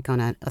decided to take on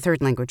a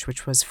third language,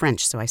 which was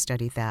French, so I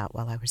studied that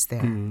while I was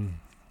there.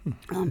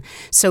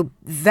 So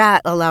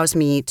that allows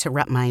me to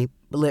wrap my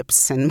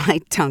lips and my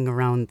tongue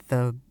around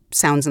the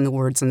sounds and the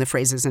words and the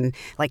phrases and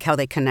like how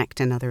they connect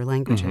in other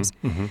languages.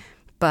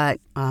 But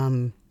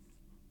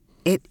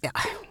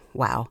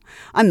wow,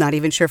 I'm not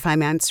even sure if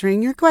I'm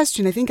answering your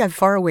question. I think I'm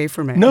far away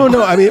from it.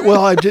 No, I mean,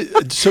 well,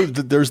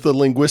 there's the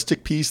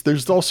linguistic piece.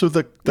 There's also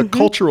the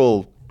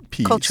cultural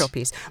piece. Cultural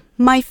piece.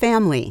 My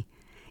family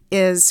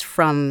is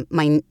from,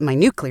 my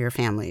nuclear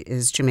family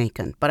is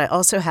Jamaican, but I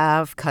also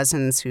have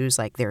cousins who's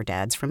like their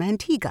dad's from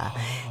Antigua.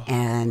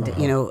 And,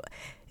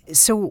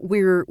 so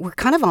we're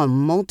kind of a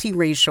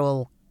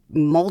multiracial,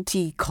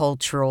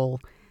 multicultural,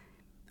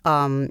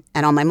 and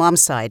on my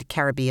mom's side,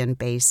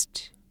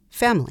 Caribbean-based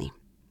family.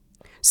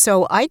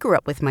 So I grew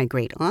up with my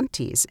great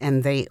aunties,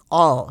 and they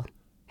all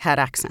had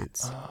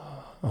accents.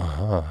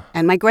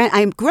 And I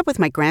grew up with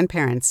my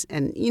grandparents,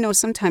 and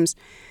sometimes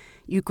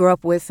you grow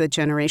up with a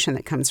generation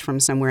that comes from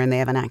somewhere and they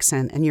have an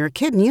accent, and you're a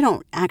kid and you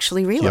don't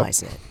actually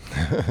realize it.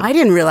 I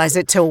didn't realize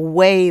it till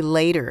way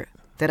later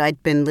that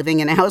I'd been living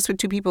in a house with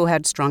two people who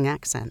had strong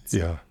accents.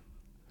 Yeah.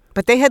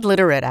 But they had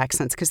literate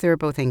accents because they were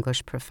both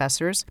English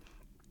professors.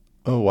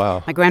 Oh,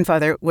 wow. My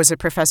grandfather was a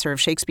professor of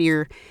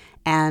Shakespeare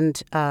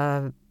and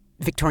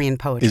Victorian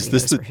poetry.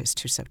 Those were his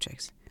two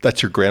subjects.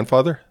 That's your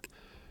grandfather?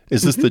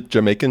 Is this the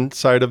Jamaican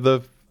side of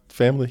the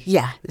family?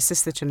 Yeah, this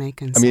is the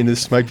Jamaican side. I mean,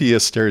 this might be a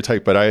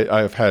stereotype, but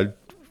I've had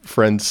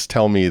friends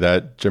tell me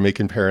that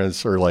Jamaican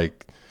parents are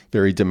like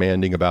very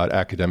demanding about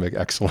academic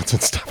excellence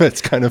and stuff. It's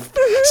kind of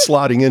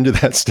slotting into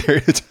that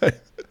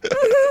stereotype.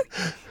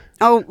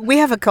 Oh, we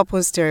have a couple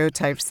of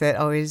stereotypes that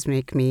always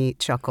make me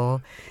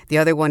chuckle. The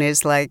other one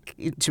is like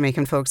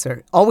Jamaican folks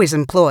are always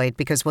employed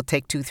because we'll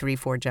take 2, 3,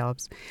 4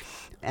 jobs.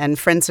 And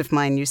friends of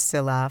mine used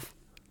to laugh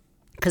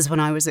because when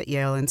I was at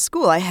Yale in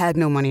school, I had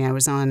no money. I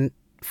was on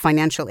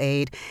financial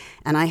aid,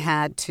 and I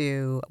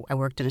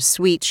worked in a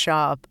sweet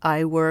shop.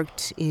 I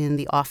worked in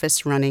the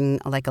office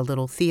running like a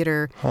little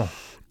theater.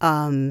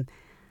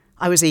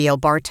 I was a Yale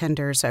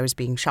bartender, so I was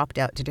being shopped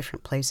out to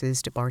different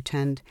places to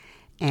bartend.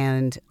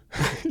 And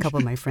a couple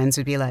of my friends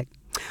would be like,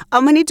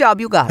 how many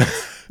jobs you got?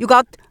 You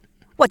got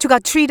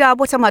 3 jobs?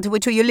 What's the matter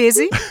with you? You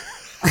lazy?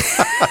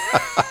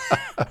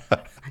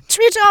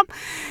 3 jobs?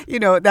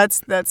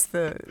 That's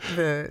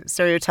the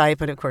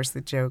stereotype and, of course,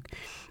 the joke.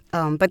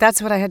 But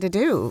that's what I had to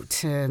do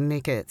to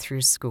make it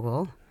through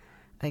school.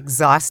 I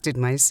exhausted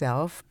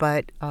myself,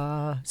 but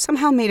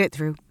somehow made it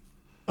through.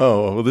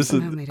 Oh, well,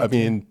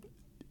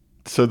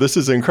 so this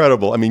is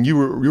incredible. I mean, you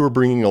were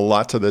bringing a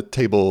lot to the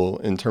table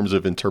in terms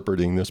of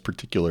interpreting this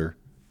particular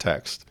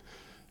text.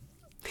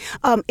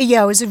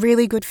 Yeah, it was a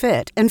really good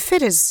fit. And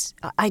fit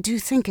I do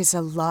think is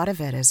a lot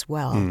of it as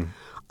well.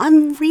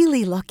 I'm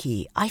really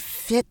lucky. I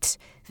fit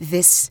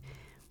this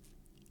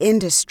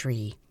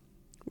industry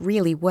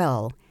really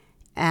well.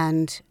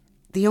 And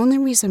the only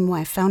reason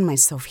why I found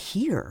myself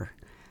here,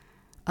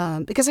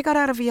 because I got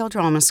out of Yale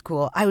Drama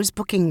School, I was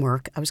booking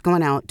work. I was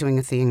going out doing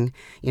a thing,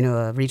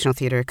 a regional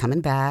theater,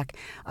 coming back.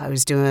 I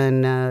was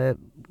doing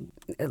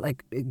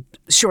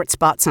short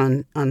spots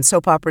on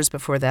soap operas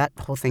before that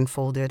whole thing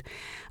folded.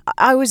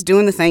 I was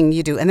doing the thing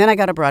you do. And then I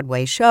got a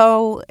Broadway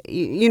show,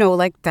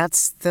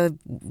 that's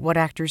what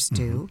actors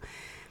do.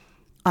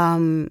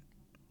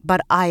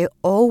 But I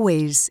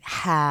always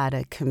had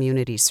a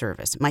community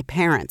service. My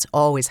parents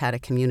always had a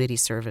community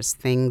service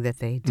thing that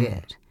they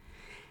did.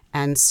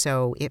 And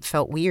so it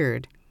felt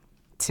weird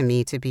to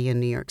me to be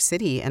in New York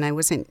City. And I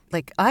wasn't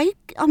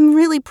I'm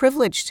really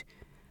privileged,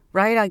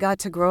 right? I got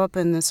to grow up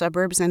in the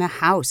suburbs in a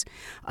house.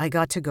 I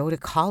got to go to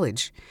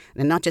college,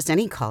 and not just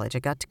any college. I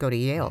got to go to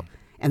Yale.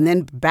 And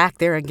then back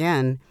there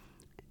again.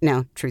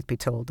 Now, truth be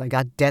told, I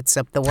got debts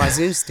up the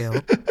wazoo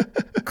still.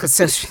 Because,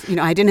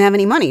 I didn't have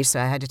any money, so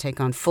I had to take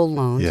on full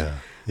loans. Yeah.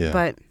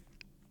 But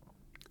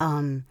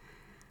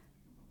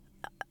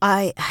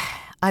I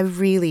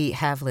really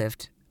have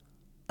lived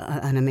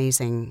an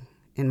amazing,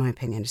 in my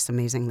opinion, just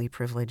amazingly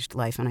privileged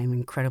life, and I'm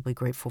incredibly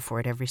grateful for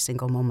it every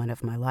single moment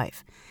of my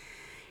life.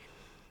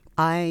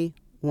 I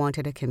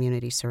wanted a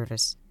community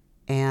service.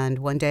 And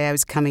one day I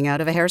was coming out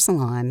of a hair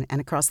salon,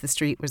 and across the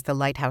street was the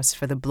Lighthouse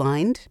for the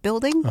Blind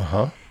building.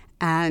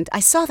 And I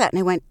saw that, and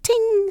I went,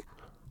 ting!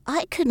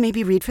 I could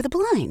maybe read for the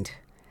blind.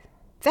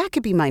 That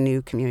could be my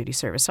new community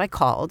service. So I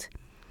called,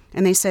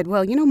 and they said,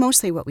 well,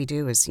 mostly what we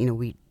do is,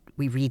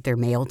 we read their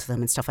mail to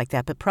them and stuff like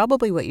that, but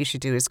probably what you should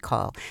do is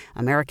call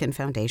American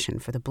Foundation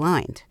for the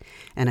Blind.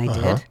 And I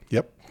did.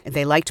 Yep.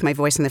 They liked my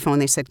voice on the phone.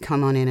 They said,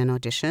 come on in and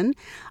audition.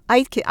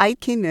 I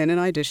came in and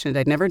auditioned.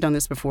 I'd never done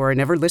this before. I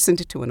never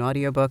listened to an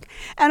audiobook.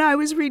 And I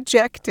was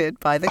rejected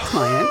by the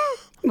client,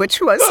 which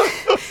was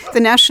the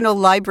National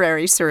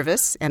Library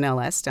Service,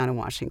 NLS, down in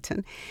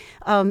Washington.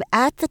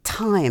 At the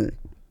time,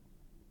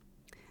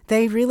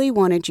 they really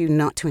wanted you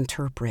not to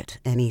interpret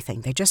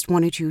anything. They just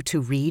wanted you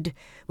to read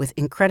with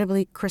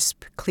incredibly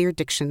crisp, clear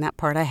diction. That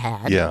part I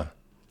had. Yeah.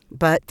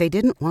 But they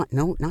didn't want,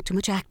 not too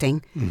much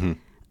acting.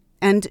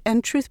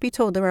 And truth be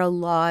told, there are a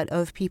lot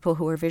of people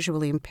who are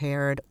visually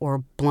impaired or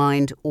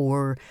blind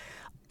or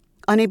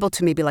unable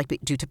to, maybe like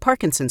due to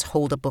Parkinson's,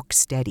 hold a book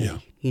steady,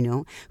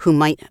 who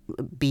might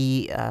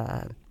be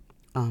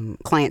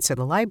clients at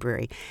the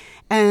library.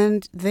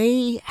 And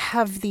they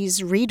have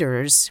these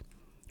readers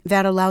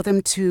that allow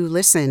them to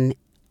listen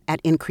at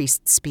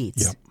increased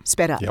speeds,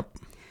 sped up. Yep.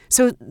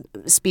 So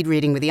speed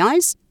reading with the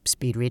eyes,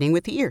 speed reading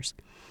with the ears.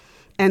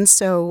 And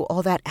so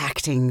all that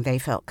acting they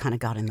felt kind of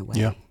got in the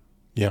way.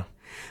 Yeah.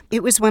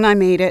 It was when I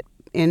made it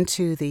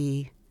into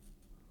the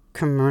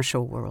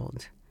commercial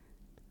world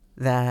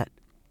that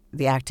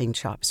the acting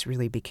chops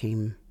really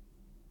became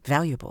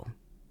valuable.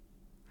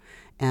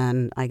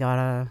 And I got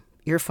a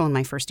earphone.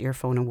 My first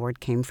earphone award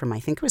came from, I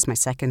think it was my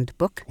second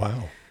book.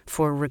 Wow.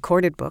 For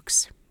recorded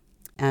books.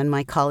 And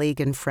my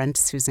colleague and friend,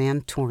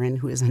 Suzanne Torin,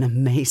 who is an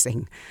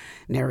amazing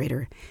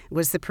narrator,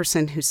 was the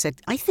person who said,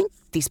 I think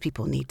these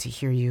people need to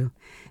hear you.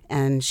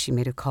 And she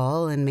made a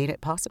call and made it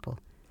possible.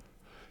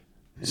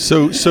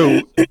 So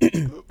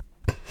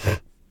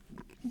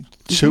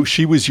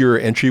she was your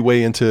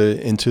entryway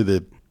into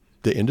the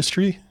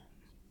industry?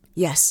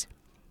 Yes.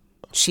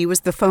 She was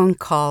the phone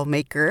call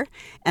maker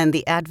and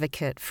the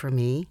advocate for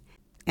me.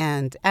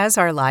 And as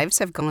our lives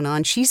have gone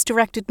on, she's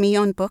directed me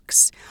on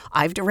books.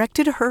 I've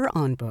directed her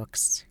on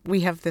books.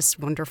 We have this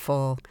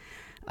wonderful,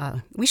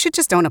 we should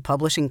just own a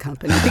publishing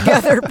company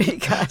together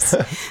because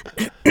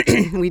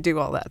we do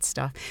all that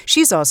stuff.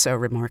 She's also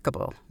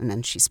remarkable. And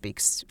then she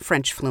speaks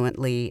French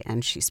fluently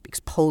and she speaks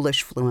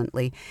Polish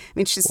fluently. I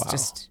mean, she's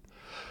just,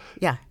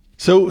 yeah.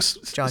 So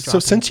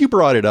since you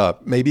brought it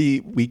up, maybe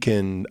we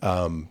can,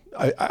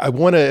 I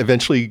want to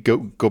eventually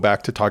go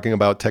back to talking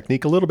about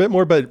technique a little bit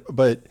more, but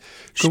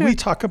can we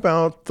talk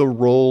about the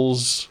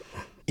roles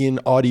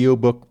in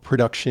audiobook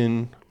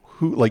production?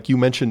 Who, like you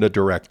mentioned, a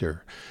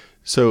director.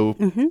 So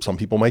some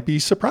people might be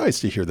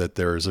surprised to hear that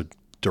there's a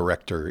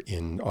director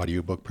in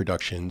audiobook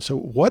production. So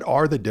what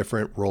are the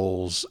different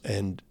roles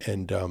and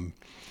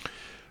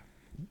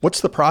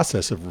what's the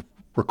process of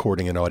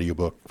recording an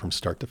audiobook from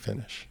start to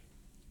finish?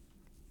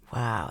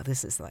 Wow,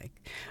 this is like,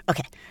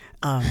 okay.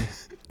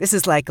 This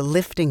is like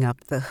lifting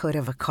up the hood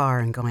of a car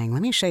and going,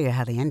 let me show you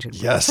how the engine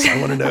works. Yes, I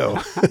want to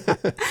know.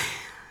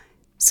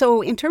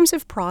 So in terms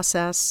of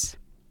process,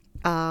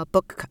 a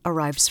book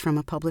arrives from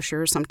a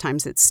publisher.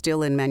 Sometimes it's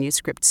still in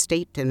manuscript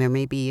state and there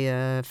may be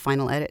a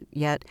final edit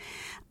yet.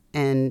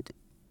 And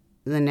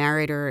the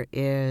narrator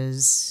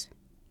is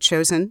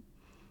chosen,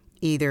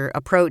 either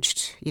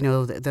approached,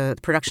 the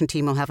production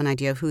team will have an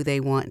idea of who they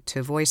want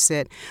to voice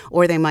it,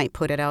 or they might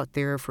put it out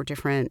there for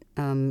different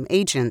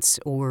agents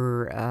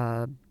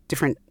or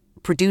different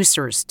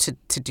producers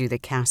to do the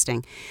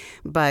casting.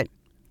 But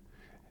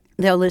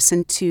they'll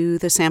listen to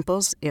the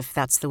samples. If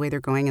that's the way they're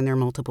going and there are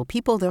multiple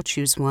people, they'll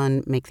choose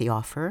one, make the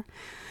offer.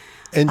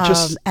 And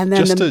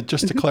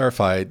just to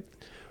clarify,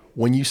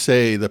 when you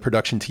say the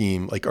production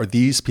team, like, are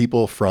these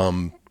people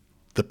from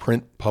the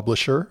print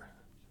publisher?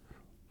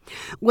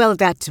 Well,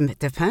 that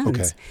depends.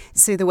 Okay.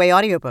 See, the way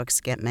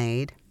audiobooks get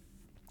made,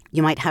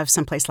 you might have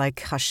someplace like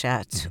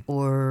Hachette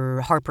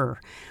or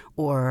Harper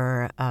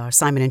or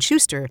Simon &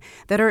 Schuster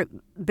that are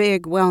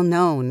big,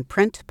 well-known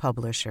print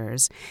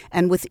publishers.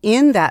 And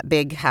within that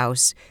big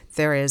house,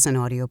 there is an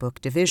audiobook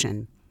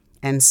division.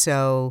 And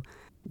so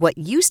what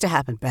used to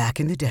happen back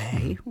in the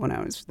day when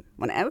I was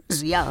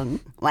young,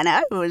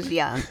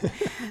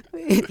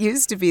 it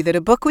used to be that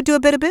a book would do a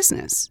bit of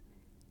business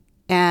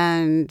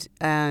and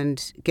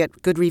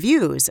get good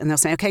reviews. And they'll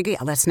say, okay, yeah,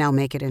 let's now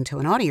make it into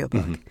an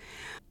audiobook. Mm-hmm.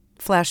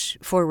 Flash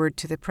forward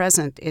to the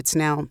present, it's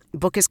now,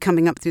 book is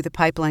coming up through the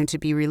pipeline to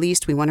be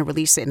released. We want to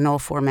release it in all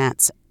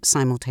formats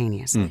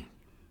simultaneously. Mm.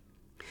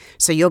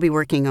 So you'll be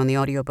working on the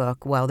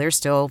audiobook while they're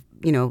still,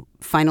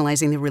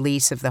 finalizing the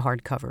release of the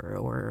hardcover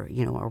or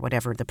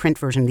whatever, the print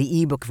version,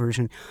 the ebook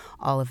version,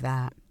 all of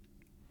that.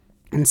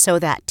 And so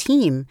that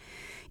team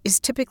is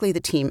typically the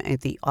team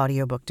at the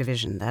audiobook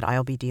division that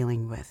I'll be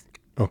dealing with.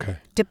 Okay.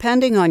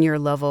 Depending on your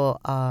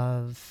level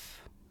of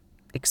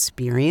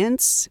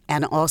experience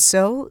and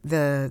also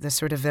the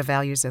sort of the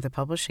values of the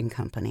publishing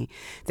company,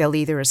 they'll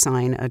either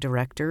assign a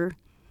director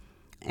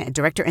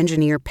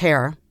engineer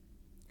pair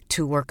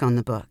to work on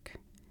the book.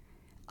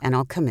 And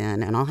I'll come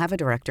in and I'll have a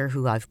director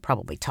who I've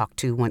probably talked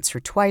to once or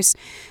twice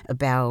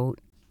about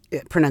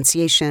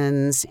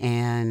pronunciations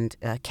and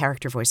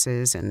character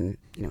voices and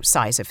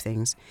size of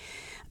things.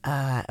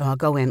 I'll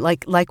go in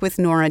like with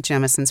Nora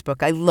Jemison's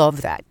book. I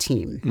love that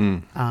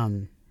team.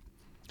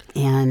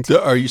 And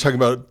are you talking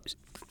about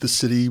The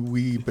City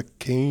We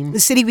Became? The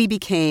City We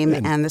Became,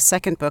 and the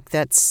second book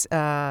that's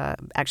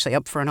actually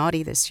up for an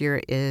Audie this year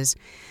is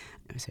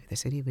The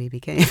City We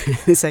Became.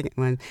 The second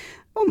one,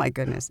 oh my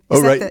goodness!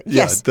 Right,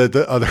 yes.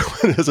 The other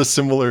one has a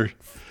similar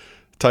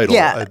title.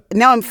 Yeah,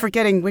 now I'm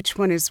forgetting which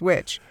one is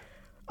which.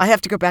 I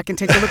have to go back and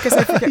take a look because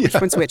I forget which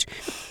one's which.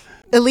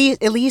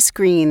 Elise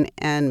Green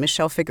and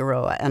Michelle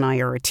Figueroa and I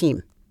are a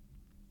team.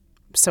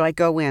 So I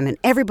go in and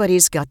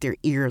everybody's got their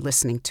ear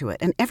listening to it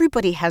and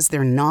everybody has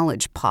their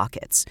knowledge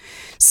pockets.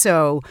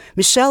 So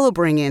Michelle will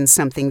bring in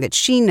something that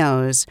she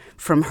knows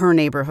from her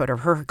neighborhood or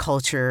her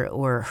culture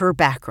or her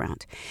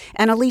background.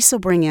 And Elise will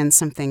bring in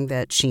something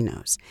that she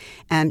knows.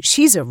 And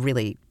she's a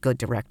really good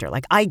director.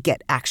 Like, I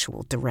get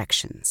actual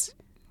directions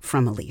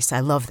from Elise. I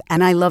love that.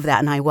 And I love that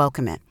and I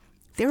welcome it.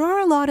 There are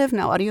a lot of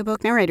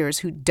audiobook narrators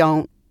who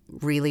don't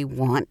really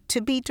want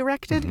to be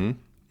directed. Mm-hmm.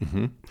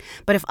 Mm-hmm.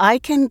 But if I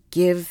can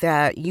give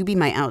that you be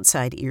my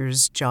outside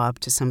ears job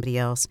to somebody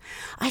else,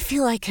 I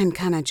feel I can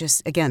kind of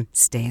just, again,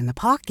 stay in the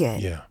pocket.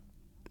 Yeah.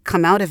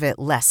 Come out of it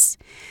less,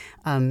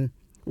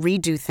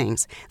 redo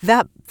things.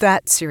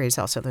 That series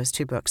also, those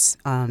two books,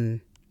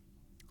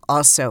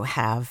 also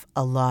have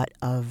a lot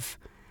of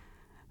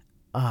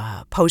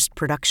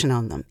post-production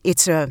on them.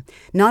 It's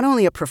not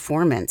only a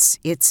performance,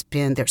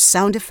 there's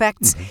sound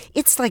effects. Mm-hmm.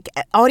 It's like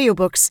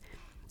audiobooks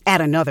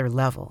at another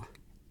level.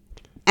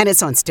 And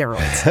it's on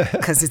steroids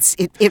because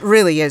it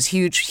really is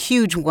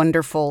huge,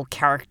 wonderful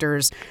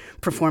characters,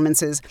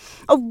 performances.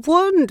 A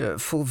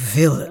wonderful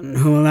villain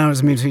who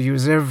allows me to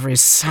use every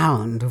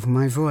sound of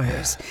my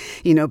voice,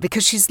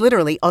 because she's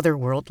literally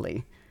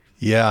otherworldly.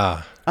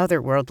 Yeah.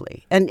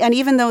 Otherworldly. And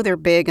even though they're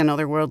big and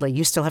otherworldly,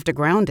 you still have to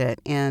ground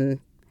it and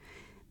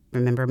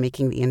remember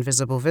making the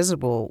invisible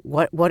visible.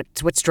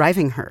 What's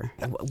driving her?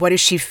 What is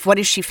she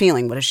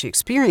feeling? What is she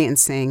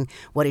experiencing?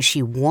 What does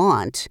she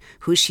want?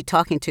 Who's she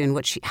talking to?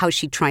 And how is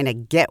she trying to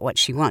get what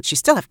she wants? You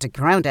still have to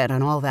ground it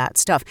and all that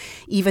stuff.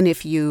 Even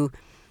if you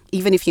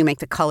make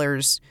the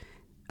colors,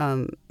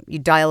 you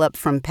dial up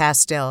from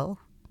pastel,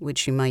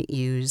 which you might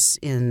use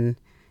in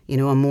a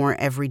more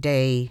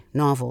everyday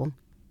novel.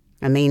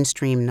 A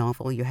mainstream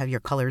novel, you have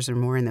your colors are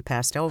more in the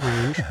pastel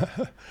range,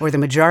 or the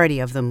majority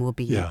of them will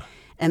be. Yeah.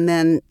 And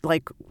then,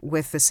 like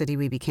with The City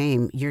We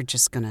Became, you're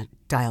just going to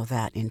dial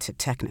that into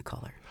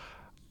Technicolor.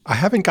 I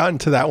haven't gotten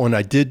to that one.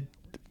 I did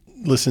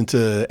listen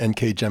to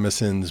N.K.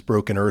 Jemison's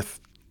Broken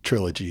Earth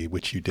trilogy,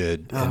 which you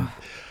did.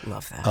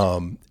 Love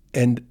that.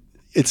 And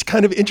it's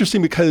kind of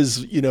interesting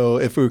because,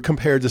 if we were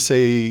compared to,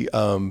 say,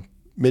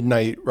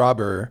 Midnight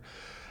Robber,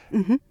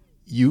 mm-hmm.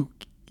 you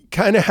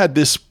kind of had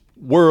this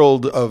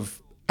world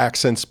of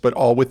accents, but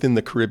all within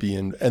the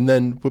Caribbean. And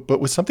then,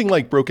 but with something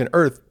like Broken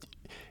Earth,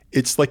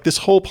 it's like this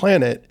whole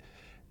planet,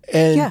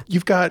 and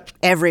you've got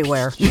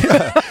everywhere.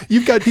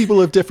 You've got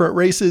people of different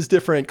races,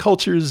 different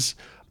cultures.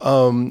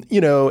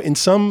 In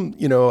some,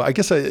 I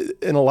guess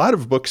in a lot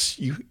of books,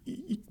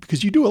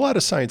 because you do a lot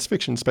of science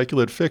fiction,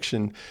 speculative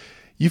fiction,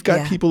 you've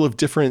got people of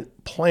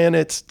different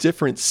planets,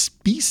 different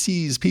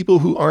species, people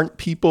who aren't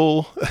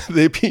people,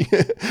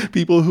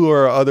 people who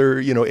are other,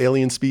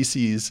 alien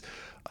species.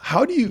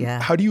 How do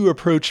you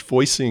approach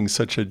voicing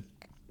such a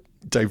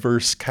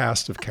diverse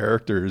cast of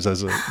characters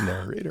as a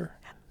narrator?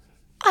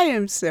 I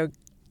am so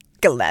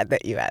glad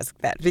that you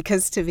asked that,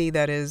 because to me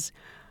that is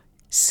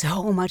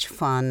so much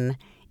fun.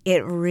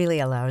 It really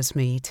allows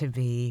me to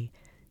be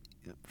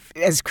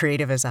as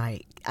creative as I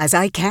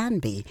can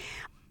be.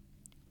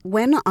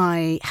 When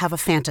I have a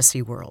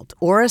fantasy world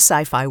or a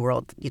sci-fi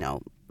world,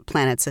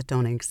 planets that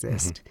don't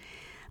exist, mm-hmm.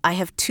 I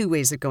have two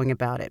ways of going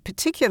about it,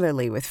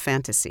 particularly with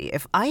fantasy.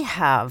 If I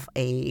have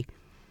a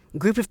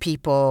group of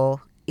people,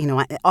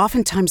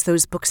 oftentimes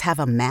those books have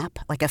a map,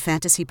 like a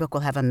fantasy book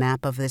will have a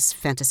map of this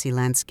fantasy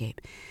landscape.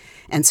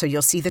 And so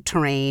you'll see the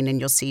terrain and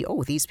you'll see,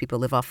 these people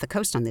live off the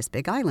coast on this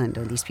big island,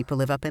 or these people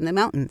live up in the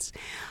mountains.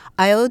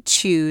 I'll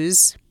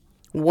choose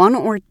one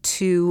or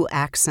two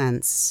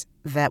accents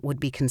that would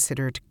be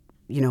considered,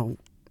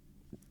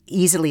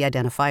 easily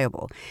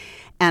identifiable.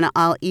 And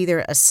I'll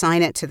either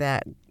assign it to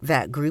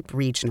that group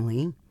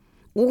regionally,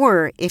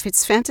 or if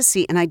it's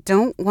fantasy and I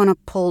don't want to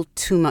pull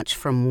too much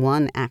from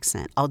one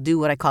accent, I'll do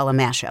what I call a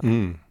mashup.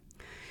 Mm.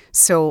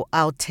 So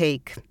I'll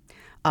take,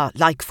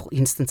 for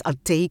instance, I'll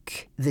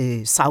take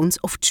the sounds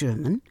of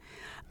German,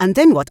 and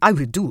then what I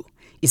will do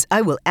is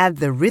I will add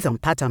the rhythm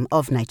pattern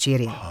of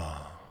Nigeria.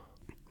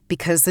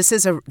 Because this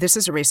is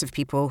a race of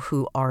people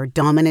who are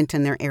dominant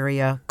in their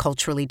area,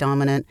 culturally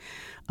dominant,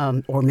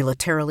 or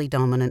militarily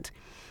dominant.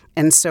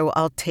 And so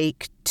I'll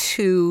take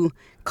two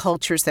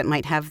cultures that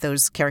might have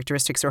those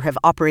characteristics or have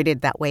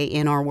operated that way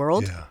in our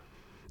world,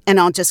 and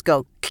I'll just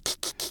go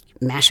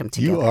mash them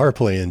together. You are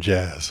playing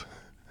jazz.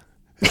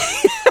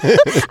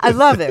 I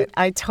love it.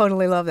 I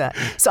totally love that.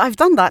 So I've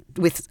done that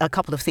with a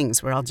couple of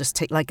things where I'll just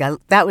take,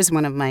 that was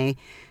one of my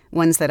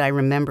ones that I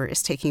remember,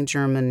 is taking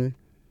German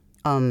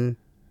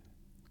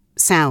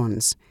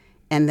sounds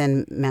and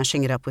then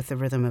mashing it up with the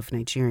rhythm of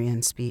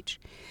Nigerian speech.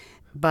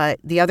 But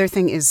the other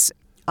thing is,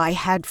 I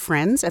had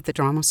friends at the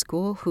drama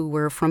school who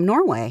were from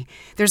Norway.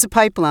 There's a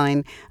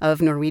pipeline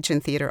of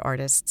Norwegian theater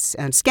artists,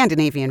 and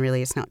Scandinavian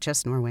really, it's not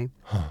just Norway,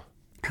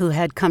 who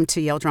had come to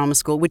Yale Drama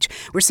School, which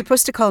we're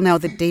supposed to call now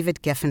the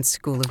David Geffen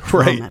School of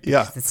Drama. Right,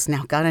 yeah. It's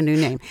now got a new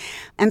name.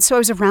 And so I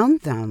was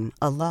around them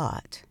a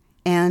lot.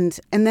 And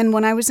then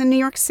when I was in New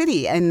York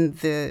City in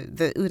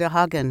the Uta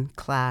Hagen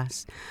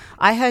class,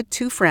 I had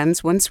two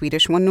friends, one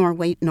Swedish, one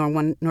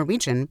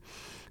Norwegian,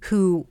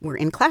 who were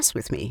in class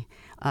with me.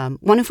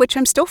 one of which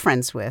I'm still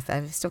friends with.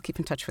 I still keep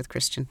in touch with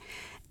Christian.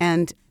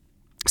 And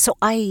so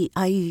I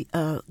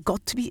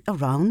got to be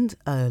around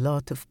a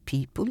lot of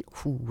people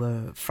who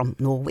were from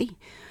Norway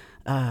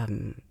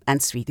and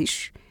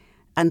Swedish.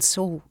 And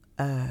so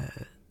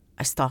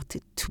I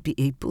started to be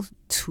able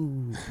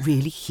to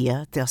really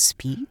hear their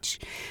speech.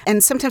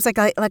 And sometimes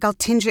I'll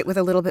tinge it with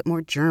a little bit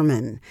more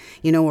German,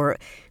 or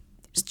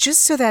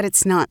just so that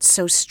it's not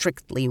so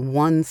strictly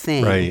one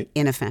thing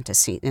in a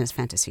fantasy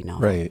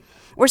novel. Right.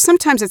 Or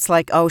sometimes it's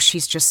like, oh,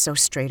 she's just so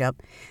straight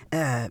up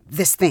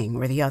this thing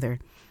or the other.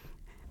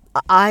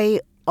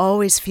 I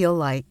always feel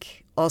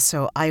like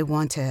also I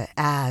want to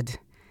add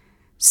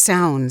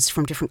sounds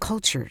from different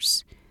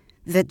cultures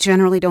that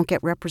generally don't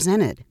get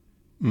represented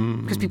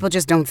because people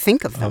just don't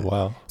think of them. Oh,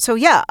 wow. So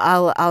yeah,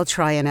 I'll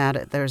try and add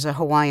it. There's a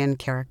Hawaiian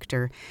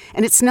character,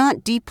 and it's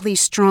not deeply,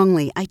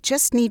 strongly. I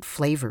just need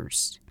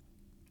flavors.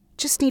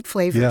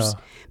 Yeah.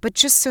 But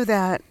just so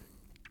that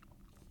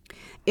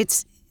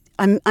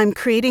I'm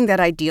creating that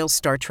ideal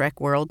Star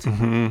Trek world.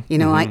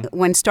 Mm-hmm.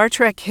 When Star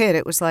Trek hit,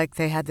 it was like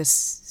they had this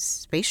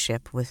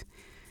spaceship with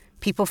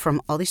people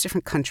from all these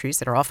different countries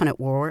that are often at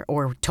war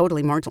or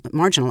totally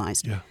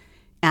marginalized. Yeah.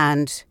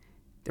 And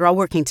they're all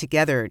working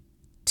together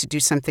to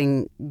do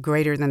something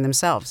greater than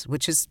themselves,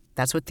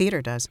 that's what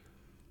theater does.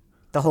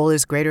 The whole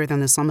is greater than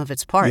the sum of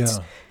its parts.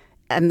 Yeah.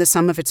 And the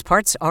sum of its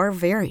parts are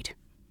varied.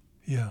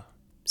 Yeah.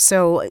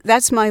 So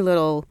that's my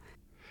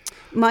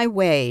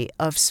way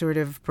of sort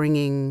of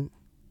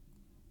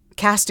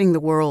casting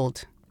the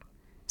world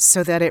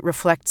so that it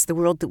reflects the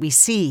world that we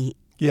see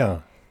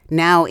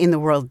now in the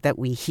world that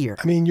we hear.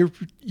 I mean,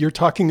 you're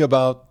talking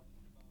about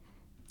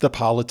the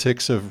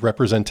politics of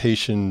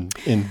representation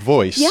in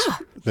voice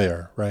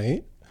there,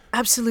 right?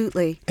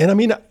 Absolutely. And I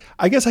mean,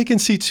 I guess I can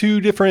see two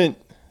different,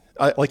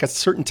 like a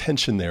certain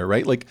tension there,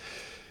 right? Like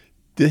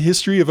the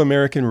history of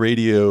American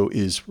radio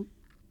is,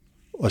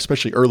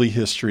 especially early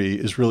history,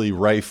 is really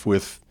rife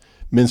with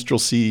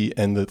minstrelsy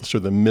and the sort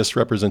of the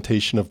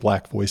misrepresentation of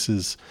Black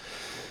voices.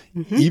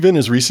 Mm-hmm. Even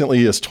as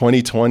recently as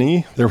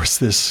 2020, there was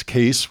this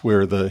case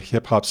where the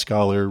hip hop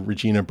scholar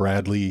Regina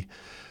Bradley,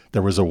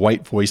 there was a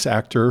white voice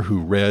actor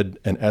who read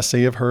an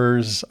essay of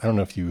hers. I don't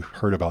know if you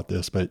heard about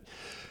this, but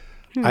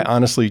I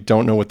honestly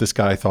don't know what this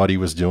guy thought he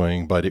was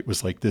doing, but it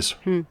was like this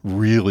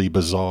really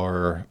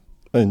bizarre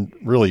and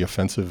really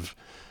offensive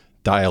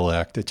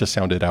dialect. It just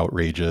sounded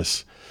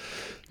outrageous.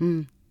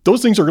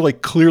 Those things are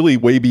like clearly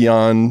way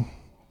beyond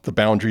the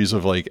boundaries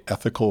of like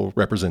ethical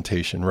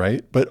representation,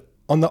 right? But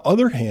on the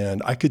other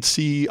hand, I could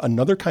see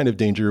another kind of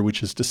danger,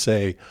 which is to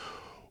say,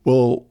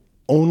 well,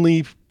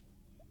 only,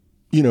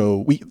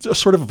 we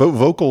sort of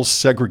vocal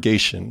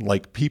segregation,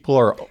 like people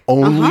are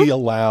only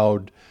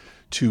allowed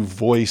to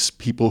voice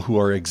people who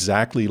are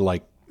exactly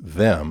like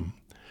them.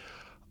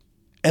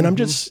 And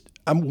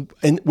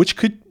and which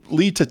could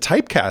lead to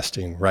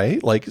typecasting,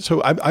 right? Like,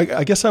 so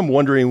I guess I'm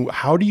wondering,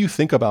 how do you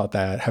think about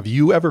that? Have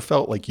you ever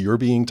felt like you're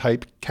being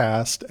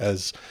typecast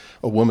as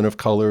a woman of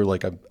color?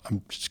 Like, I'm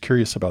just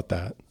curious about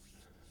that.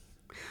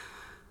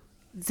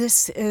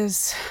 This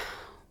is,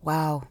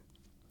 wow.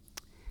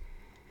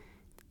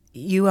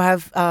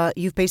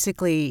 You've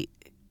basically,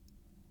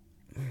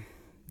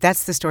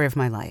 that's the story of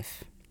my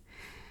life.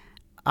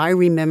 I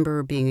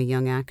remember being a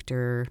young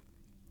actor,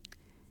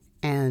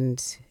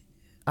 and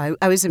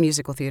I was a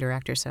musical theater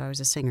actor, so I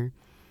was a singer,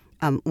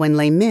 when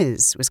Les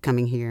Mis was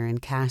coming here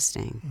and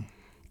casting.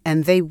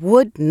 And they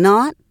would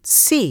not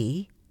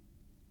see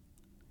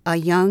a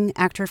young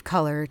actor of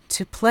color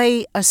to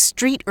play a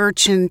street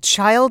urchin,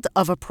 child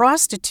of a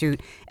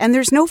prostitute, and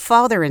there's no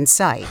father in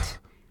sight.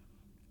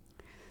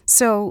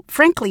 So,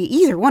 frankly,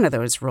 either one of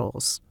those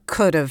roles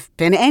could have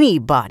been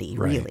anybody,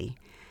 really.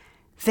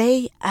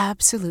 They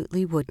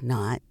absolutely would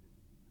not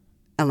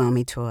allow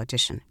me to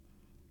audition.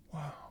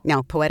 Wow.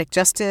 Now, Poetic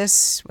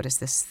Justice, what is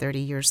this, 30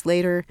 years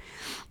later,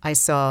 I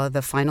saw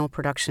the final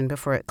production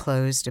before it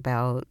closed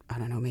about, I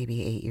don't know,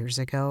 maybe 8 years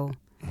ago.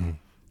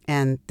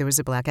 And there was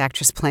a Black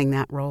actress playing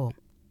that role.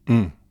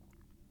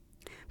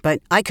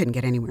 But I couldn't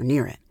get anywhere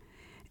near it.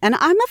 And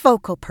I'm a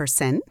vocal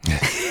person.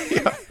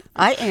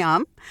 I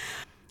am.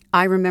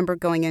 I remember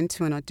going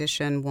into an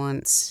audition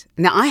once.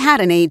 Now, I had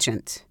an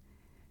agent.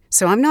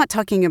 So I'm not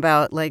talking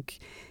about like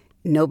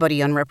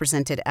nobody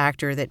unrepresented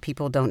actor that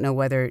people don't know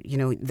whether, you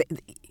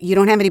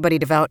don't have anybody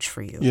to vouch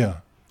for you. Yeah.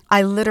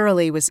 I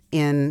literally was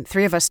in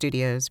 3 of Us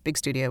studios, big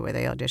studio where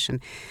they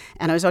audition.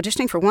 And I was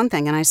auditioning for one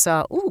thing and I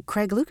saw,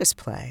 Craig Lucas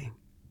play.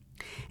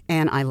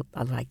 And I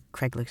like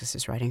Craig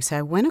Lucas's writing. So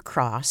I went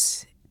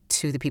across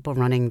to the people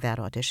running that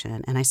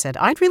audition and I said,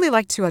 I'd really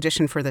like to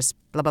audition for this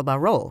blah, blah, blah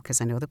role because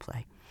I know the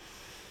play.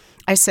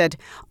 I said,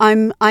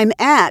 I'm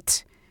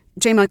at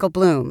J. Michael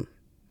Bloom.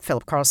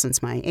 Philip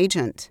Carlson's my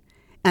agent.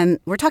 And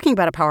we're talking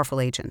about a powerful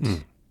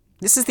agent.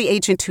 This is the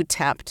agent who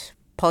tapped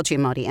Paul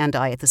Giamatti and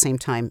I at the same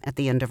time at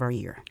the end of our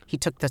year. He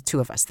took the 2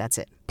 of us. That's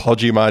it. Paul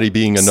Giamatti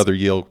being another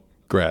Yale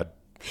grad.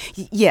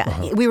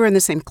 Yeah. We were in the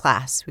same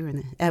class. We were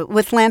in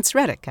with Lance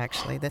Reddick,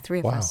 actually, the 3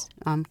 of us.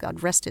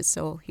 God rest his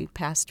soul. He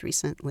passed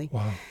recently.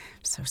 Wow.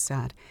 So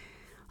sad.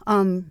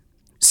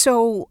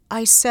 So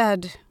I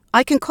said,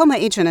 I can call my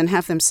agent and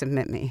have them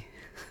submit me.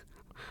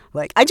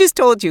 Like, I just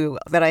told you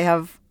that I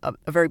have a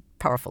very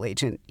powerful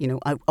agent,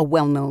 a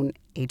well-known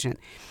agent.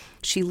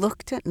 She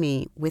looked at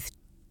me with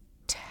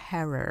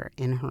terror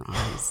in her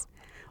eyes,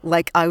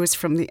 like I was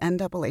from the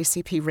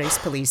NAACP race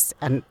police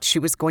and she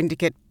was going to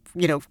get,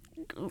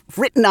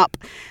 written up.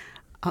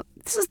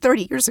 This is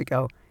 30 years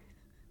ago.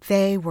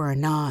 They were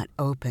not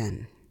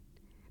open.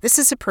 This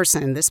is a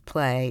person in this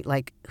play,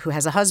 like, who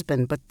has a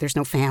husband, but there's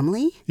no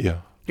family.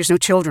 Yeah. There's no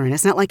children.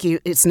 It's not like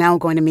it's now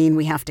going to mean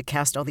we have to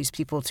cast all these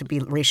people to be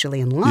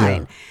racially in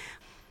line.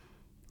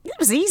 Yeah. It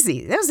was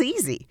easy. That was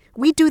easy.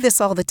 We do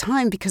this all the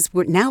time because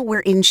we're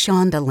in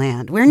Shonda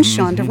land. We're in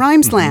Shonda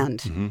Rhimes land.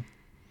 Mm-hmm.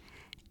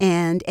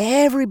 And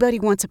everybody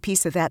wants a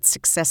piece of that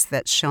success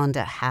that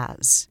Shonda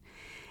has.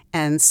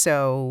 And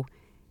so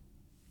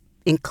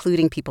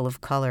including people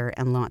of color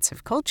and lots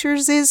of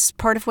cultures is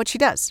part of what she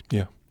does.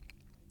 Yeah.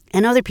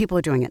 And other people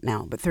are doing it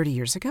now, but 30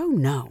 years ago,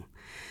 no.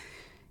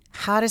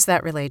 How does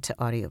that relate to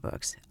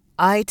audiobooks?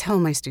 I tell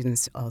my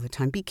students all the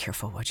time, be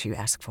careful what you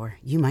ask for.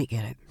 You might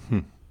get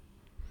it.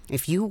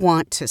 If you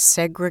want to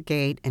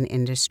segregate an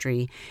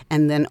industry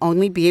and then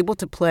only be able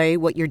to play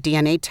what your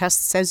DNA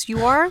test says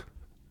you are,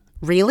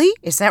 really?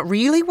 Is that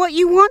really what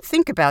you want?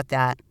 Think about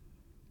that.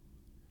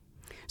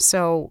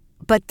 So,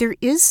 but there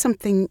is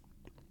something,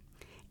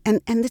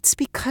 and it's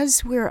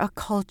because we're a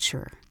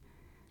culture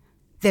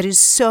that is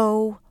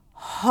so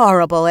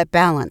horrible at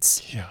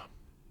balance. Yeah.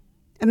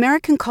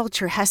 American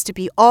culture has to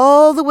be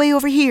all the way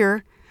over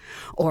here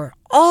or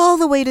all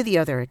the way to the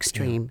other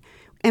extreme. Yeah.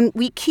 And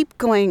we keep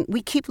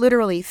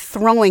literally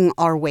throwing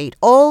our weight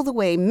all the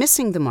way,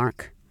 missing the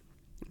mark.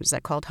 Is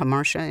that called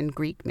hamartia in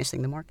Greek,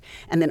 missing the mark?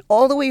 And then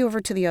all the way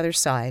over to the other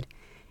side,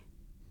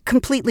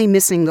 completely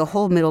missing the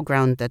whole middle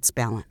ground that's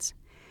balance.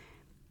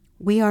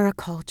 We are a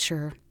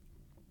culture,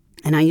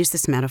 and I use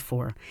this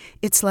metaphor.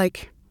 It's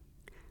like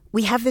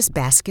we have this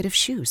basket of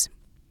shoes.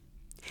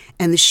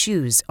 And the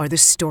shoes are the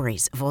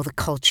stories of all the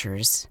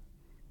cultures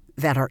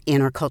that are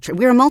in our culture.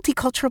 We're a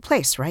multicultural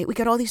place, right? We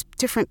got all these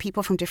different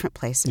people from different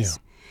places.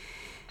 Yeah.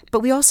 But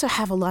we also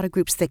have a lot of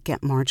groups that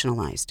get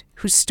marginalized,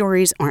 whose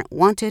stories aren't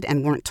wanted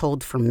and weren't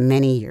told for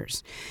many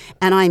years.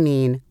 And I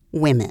mean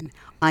women.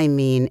 I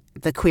mean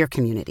the queer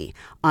community.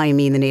 I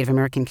mean the Native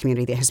American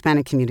community, the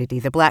Hispanic community,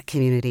 the Black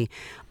community,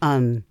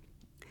 the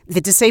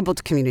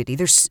disabled community.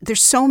 There's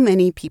so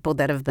many people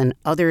that have been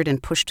othered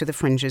and pushed to the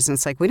fringes. And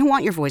it's like, we don't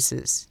want your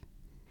voices.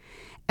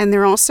 And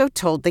they're also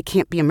told they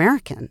can't be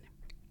American.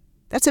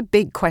 That's a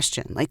big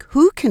question. Like,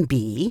 who can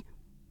be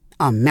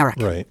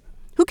American? Right.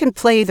 Who can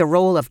play the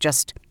role of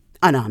just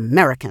an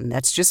American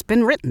that's just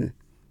been written?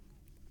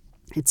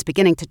 It's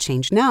beginning to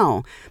change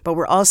now, but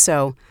we're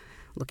also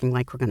looking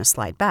like we're going to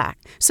slide back.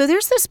 So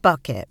there's this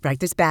bucket, right,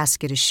 this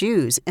basket of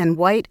shoes, and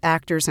white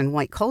actors and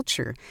white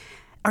culture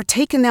are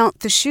taking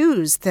out the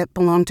shoes that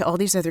belong to all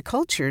these other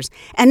cultures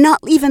and not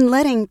even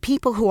letting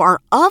people who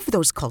are of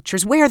those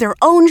cultures wear their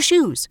own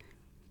shoes,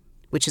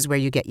 which is where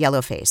you get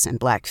yellowface and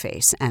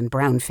blackface and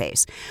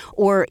brownface,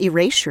 or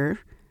erasure,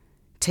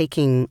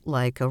 taking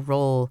like a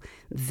role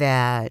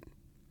that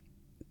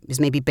is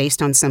maybe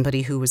based on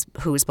somebody who was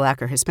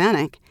Black or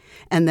Hispanic,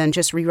 and then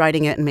just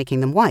rewriting it and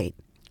making them white.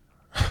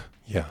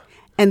 Yeah.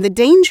 And the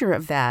danger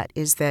of that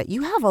is that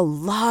you have a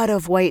lot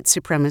of white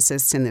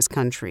supremacists in this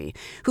country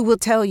who will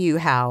tell you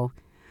how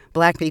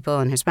Black people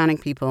and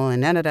Hispanic people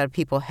and other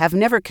people have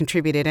never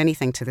contributed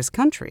anything to this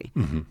country.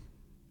 Mm-hmm.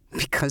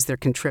 Because their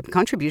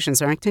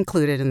contributions aren't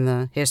included in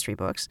the history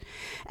books.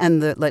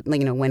 And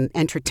when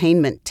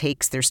entertainment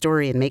takes their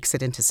story and makes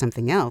it into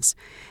something else,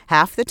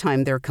 half the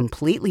time they're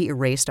completely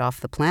erased off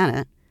the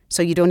planet.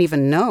 So you don't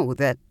even know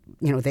that,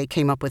 they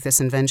came up with this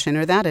invention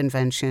or that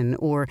invention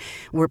or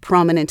were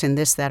prominent in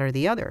this, that, or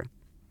the other.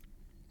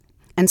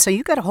 And so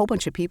you got a whole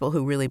bunch of people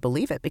who really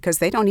believe it because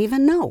they don't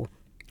even know.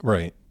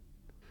 Right.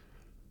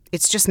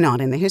 It's just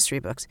not in the history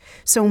books.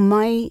 So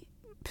my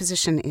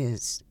position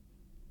is,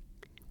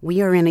 we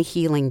are in a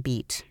healing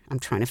beat. I'm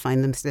trying to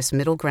find this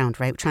middle ground,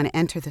 right? We're trying to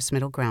enter this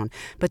middle ground.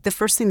 But the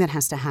first thing that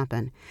has to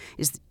happen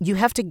is you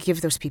have to give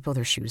those people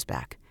their shoes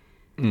back.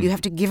 You have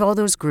to give all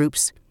those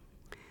groups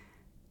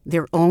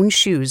their own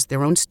shoes,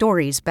 their own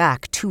stories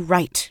back to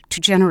write,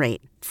 to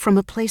generate from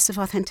a place of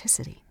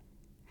authenticity.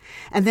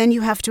 And then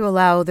you have to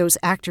allow those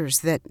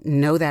actors that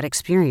know that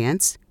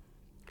experience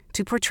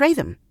to portray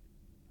them.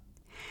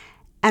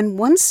 And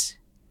once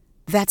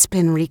that's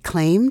been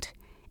reclaimed,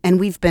 and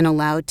we've been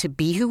allowed to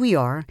be who we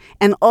are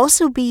and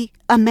also be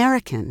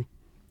American,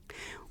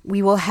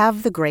 we will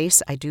have the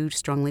grace, I do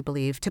strongly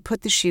believe, to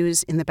put the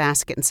shoes in the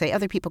basket and say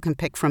other people can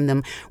pick from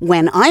them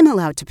when I'm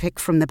allowed to pick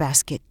from the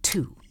basket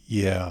too.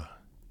 Yeah.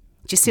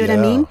 Do you see what I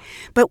mean?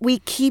 But we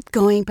keep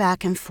going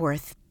back and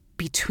forth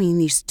between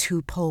these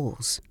two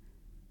poles.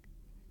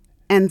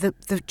 And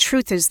the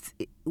truth is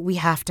we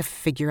have to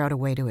figure out a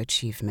way to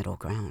achieve middle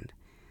ground.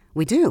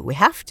 We do. We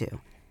have to.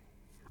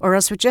 Or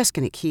else we're just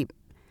going to keep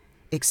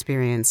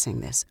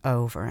experiencing this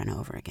over and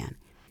over again.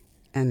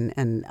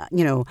 And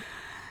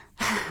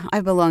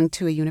I belong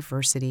to a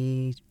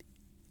university,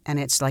 and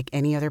it's like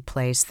any other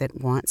place that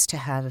wants to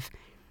have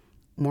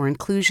more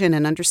inclusion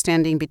and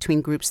understanding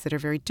between groups that are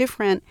very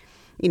different,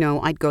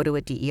 I'd go to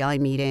a DEI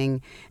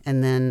meeting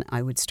and then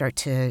I would start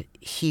to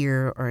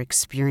hear or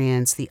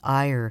experience the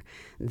ire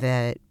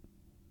that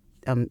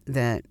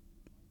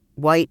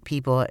white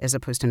people, as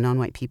opposed to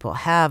non-white people,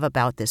 have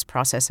about this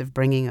process of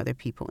bringing other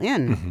people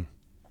in. Mm-hmm.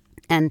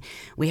 And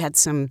we had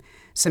some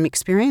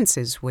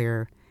experiences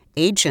where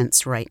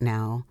agents right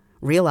now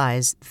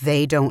realize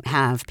they don't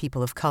have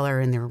people of color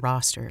in their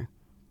roster,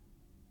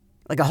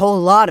 like a whole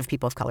lot of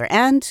people of color,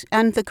 and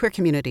the queer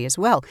community as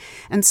well.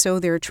 And so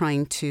they're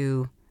trying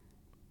to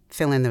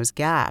fill in those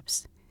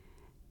gaps.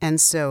 And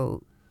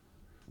so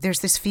there's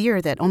this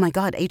fear that, oh my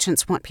God,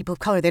 agents want people of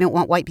color. They don't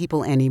want white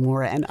people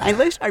anymore. And I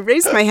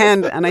raised my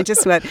hand and I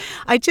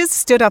just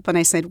stood up and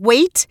I said,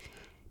 wait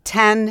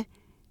 10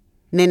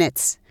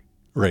 minutes.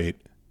 Right.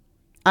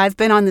 I've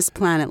been on this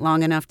planet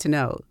long enough to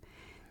know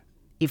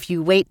if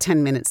you wait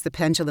 10 minutes, the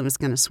pendulum is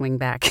going to swing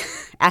back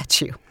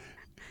at you.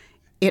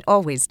 It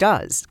always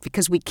does,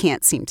 because we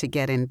can't seem to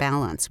get in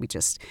balance.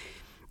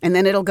 And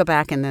then it'll go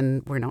back and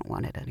then we're not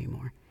wanted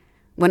anymore.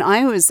 When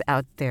I was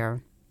out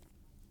there,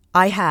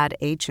 I had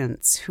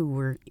agents who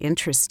were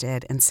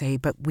interested and say,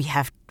 but we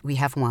have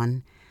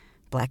one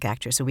black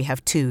actress, so we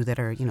have two that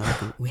are,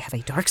 like we have a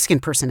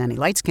dark-skinned person and a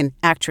light-skinned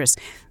actress.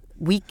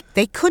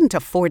 They couldn't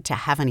afford to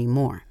have any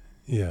more.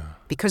 Yeah.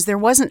 Because there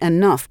wasn't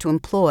enough to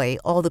employ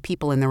all the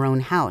people in their own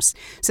house.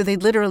 So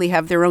they'd literally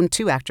have their own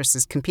two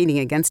actresses competing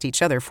against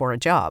each other for a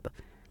job.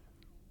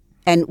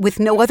 And with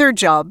no other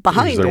job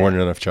behind it. There weren't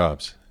enough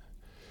jobs.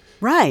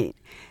 Right.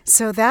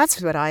 So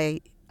that's what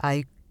I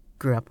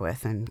grew up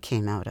with and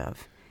came out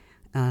of.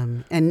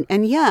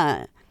 And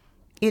yeah,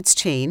 it's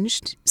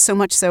changed so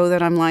much so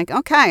that I'm like,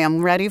 okay,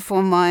 I'm ready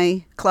for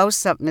my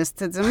close-up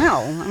Mr.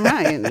 DeMille. All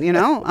right,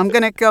 I'm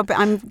going to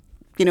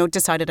go,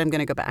 decided I'm going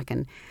to go back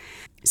and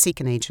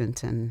seek an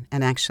agent and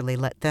actually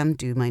let them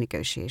do my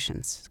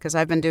negotiations, because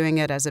I've been doing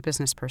it as a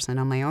business person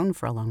on my own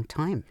for a long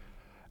time.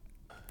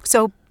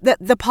 So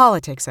the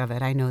politics of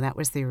it, I know that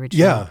was the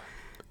original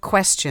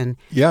question.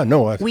 Yeah,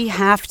 no. We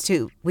have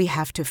to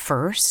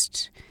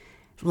first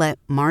let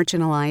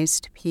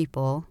marginalized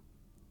people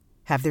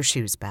have their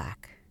shoes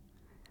back.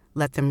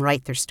 Let them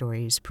write their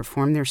stories,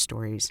 perform their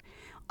stories,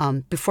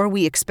 before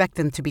we expect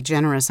them to be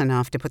generous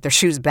enough to put their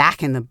shoes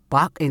back in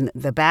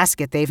the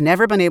basket they've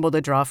never been able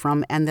to draw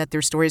from and that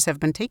their stories have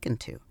been taken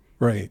to.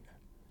 Right.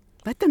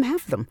 Let them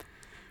have them,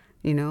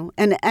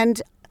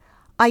 And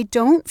I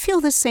don't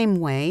feel the same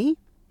way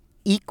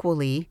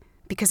equally,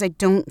 because I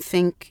don't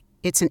think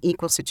it's an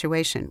equal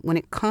situation. When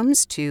it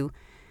comes to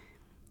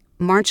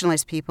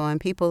marginalized people and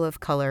people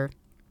of color,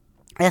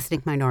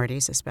 ethnic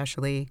minorities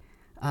especially,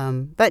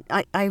 but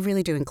I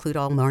really do include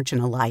all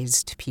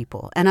marginalized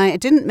people. And I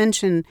didn't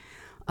mention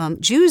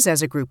Jews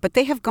as a group, but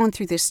they have gone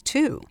through this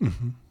too.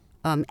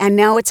 Mm-hmm. And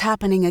now it's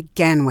happening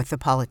again with the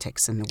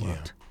politics in the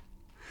world. Yeah.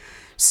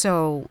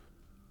 So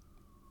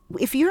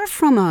if you're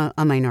from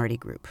a minority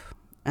group,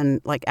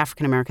 and like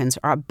African Americans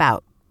are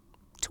about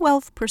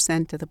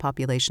 12% of the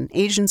population,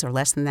 Asians are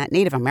less than that,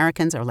 Native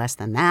Americans are less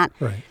than that.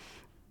 Right.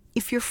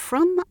 If you're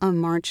from a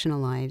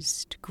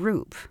marginalized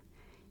group,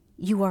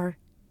 you are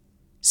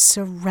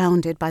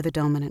surrounded by the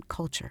dominant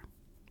culture.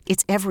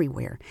 It's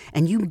everywhere.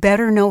 And you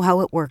better know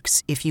how it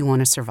works if you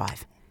want to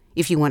survive.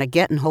 If you want to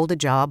get and hold a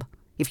job,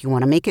 if you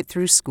want to make it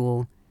through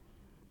school,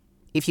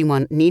 if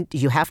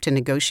you have to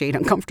negotiate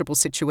uncomfortable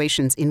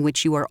situations in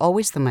which you are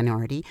always the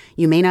minority.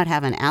 You may not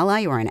have an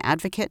ally or an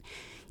advocate.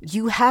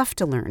 You have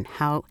to learn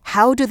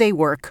how do they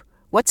work?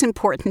 What's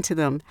important to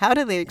them? How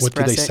do they express it?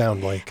 What do they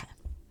sound like?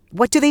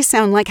 What do they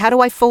sound like? How do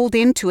I fold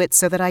into it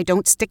so that I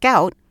don't stick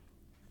out?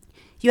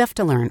 You have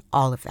to learn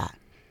all of that.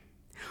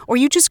 Or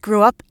you just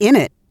grew up in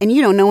it and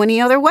you don't know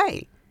any other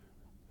way.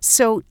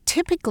 So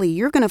typically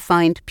you're going to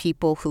find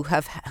people who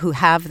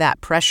have that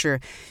pressure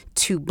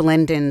to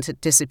blend in, to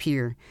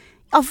disappear.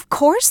 Of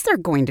course they're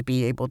going to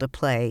be able to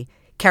play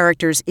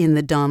characters in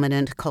the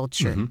dominant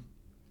culture.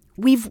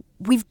 Mm-hmm.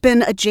 We've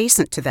been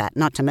adjacent to that,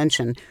 not to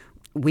mention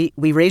we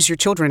raise your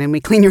children and we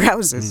clean your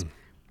houses.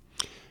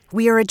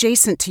 We are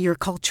adjacent to your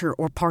culture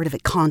or part of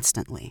it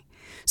constantly.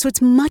 So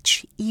it's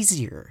much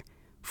easier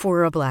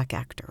for a black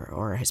actor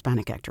or a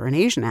Hispanic actor or an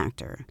Asian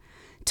actor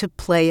to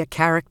play a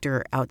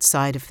character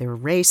outside of their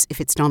race,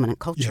 if it's dominant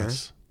culture,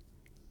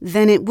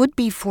 than it would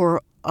be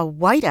for a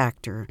white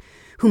actor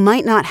who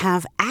might not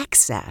have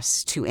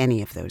access to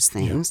any of those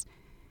things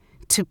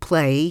to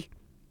play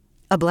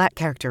a black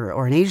character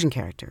or an Asian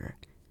character.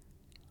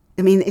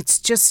 I mean, it's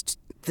just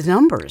the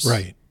numbers.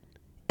 Right.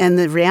 And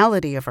the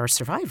reality of our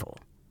survival.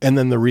 And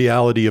then the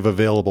reality of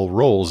available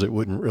roles, it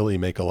wouldn't really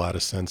make a lot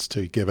of sense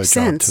to give a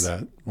job to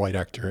that white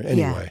actor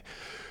anyway.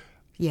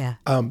 Yeah.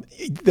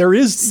 There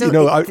is,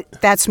 so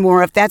that's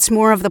more of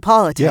the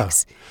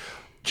politics. Yeah.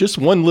 Just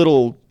one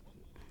little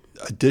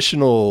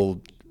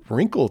additional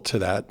wrinkle to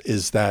that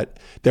is that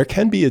there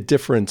can be a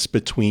difference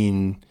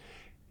between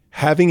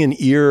having an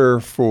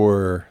ear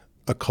for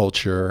a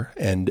culture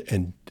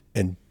and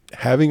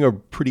having a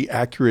pretty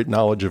accurate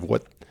knowledge of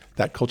what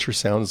that culture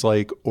sounds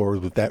like or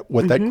what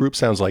that group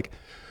sounds like,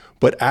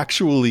 but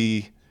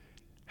actually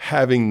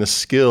having the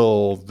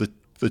skill,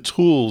 the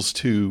tools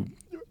to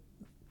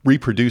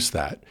reproduce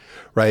that,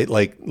 right?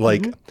 Like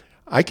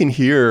I can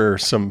hear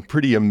some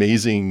pretty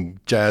amazing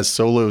jazz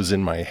solos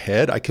in my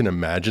head. I can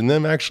imagine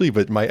them actually,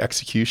 but my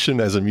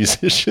execution as a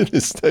musician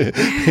is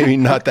maybe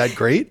not that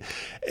great.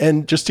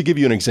 And just to give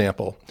you an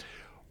example,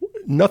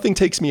 nothing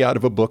takes me out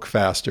of a book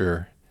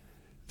faster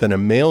than a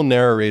male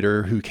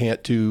narrator who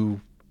can't do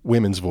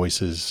women's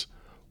voices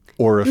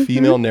or a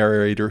female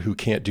narrator who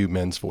can't do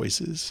men's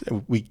voices.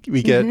 And we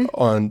get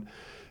on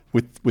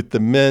with the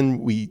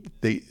men,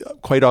 they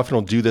quite often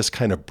will do this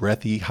kind of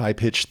breathy,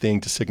 high-pitched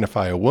thing to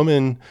signify a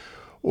woman,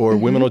 or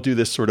women will do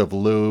this sort of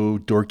low,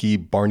 dorky,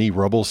 Barney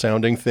Rubble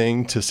sounding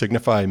thing to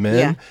signify men.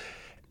 Yeah.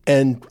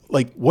 And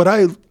like what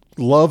I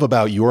love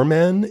about your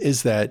men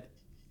is that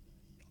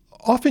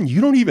often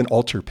you don't even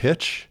alter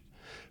pitch.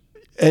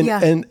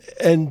 And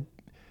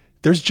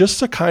there's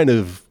just a kind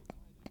of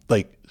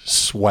like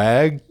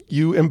swag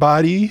you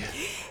embody.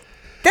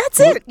 That's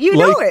it. You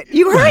know it.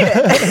 You heard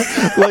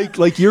it.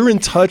 like you're in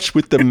touch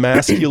with the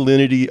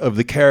masculinity of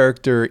the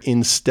character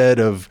instead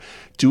of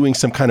doing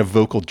some kind of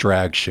vocal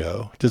drag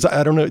show.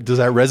 I don't know, does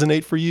that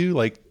resonate for you?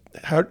 Like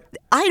how?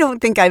 I don't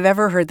think I've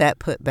ever heard that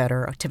put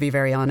better, to be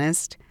very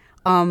honest.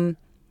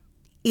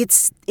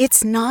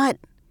 It's not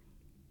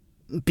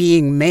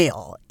being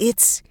male.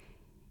 It's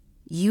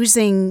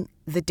using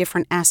the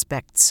different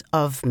aspects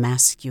of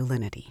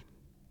masculinity.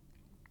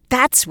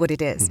 That's what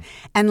it is.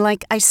 And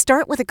like I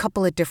start with a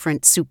couple of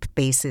different soup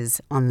bases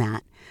on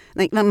that.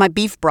 Like my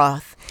beef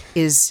broth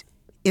is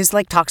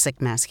like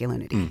toxic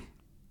masculinity.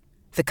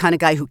 The kind of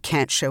guy who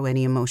can't show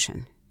any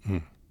emotion.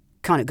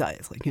 Kind of guy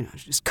is like,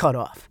 just cut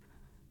off.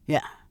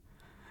 Yeah.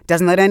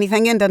 Doesn't let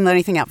anything in, doesn't let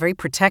anything out. Very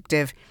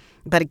protective.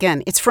 But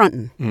again, it's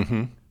frontin'.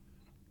 And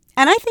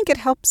I think it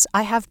helps.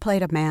 I have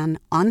played a man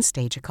on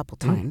stage a couple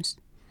times.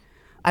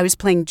 I was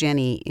playing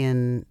Jenny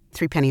in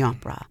Three Penny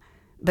Opera.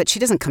 But she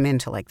doesn't come in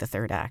till like the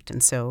third act.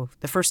 And so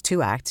the first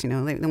two acts, they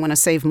want to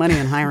save money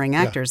on hiring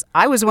actors.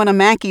 I was one of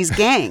Mackie's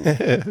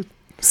gang.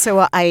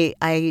 So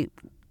I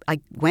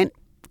went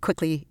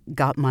quickly,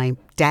 got my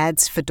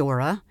dad's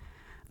fedora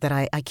that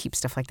I keep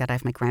stuff like that. I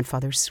have my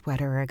grandfather's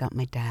sweater. I got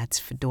my dad's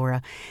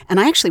fedora. And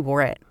I actually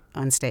wore it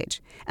on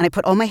stage. And I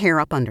put all my hair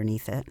up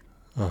underneath it.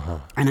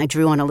 And I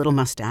drew on a little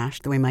mustache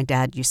the way my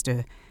dad used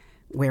to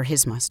wear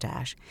his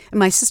mustache. And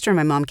my sister and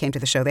my mom came to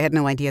the show. They had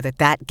no idea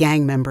that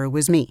gang member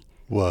was me.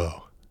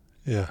 Whoa.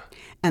 Yeah.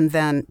 And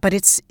then, but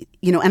it's,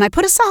 and I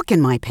put a sock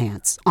in my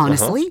pants,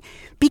 honestly,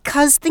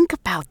 because think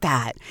about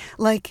that.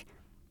 Like,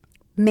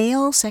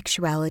 male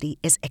sexuality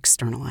is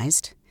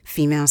externalized.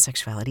 Female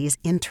sexuality is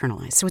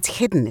internalized. So it's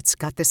hidden. It's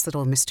got this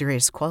little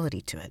mysterious quality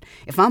to it.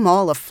 If I'm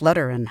all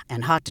aflutter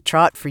and hot to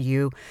trot for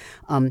you,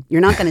 you're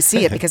not going to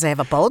see it because I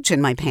have a bulge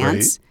in my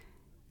pants.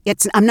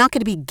 Right. I'm not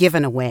going to be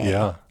given away.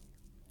 Yeah.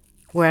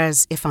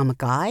 Whereas if I'm a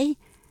guy,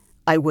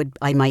 I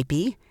might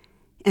be.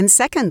 And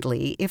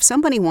secondly, if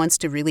somebody wants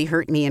to really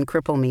hurt me and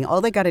cripple me, all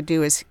they got to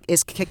do is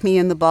kick me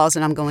in the balls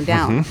and I'm going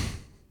down.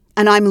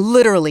 And I'm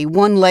literally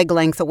one leg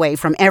length away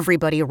from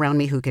everybody around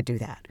me who could do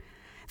that.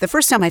 The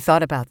first time I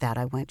thought about that,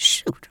 I went,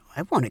 shoot,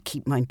 I want to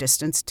keep my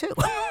distance too.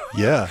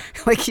 Yeah.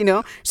 Like,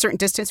 certain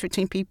distance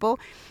between people.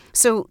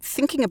 So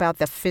thinking about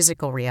the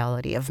physical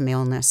reality of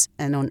maleness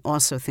and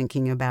also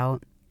thinking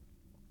about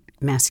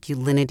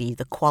masculinity,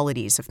 the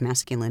qualities of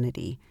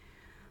masculinity.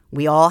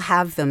 We all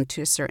have them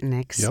to a certain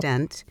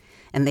extent,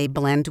 and they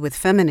blend with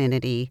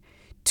femininity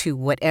to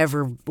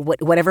whatever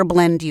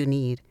blend you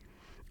need.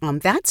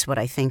 That's what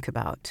I think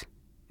about.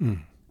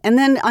 And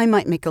then I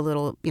might make a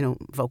little,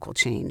 vocal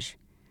change.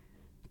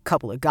 A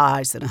couple of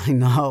guys that I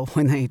know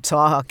when they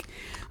talk,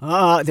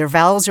 their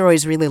vowels are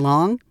always really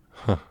long.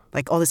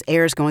 Like all this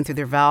air is going through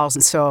their vowels.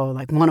 And so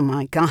like one of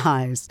my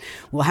guys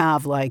will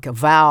have like a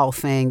vowel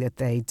thing that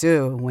they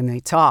do when they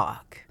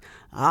talk.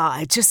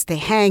 They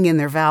hang in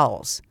their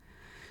vowels.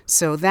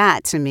 So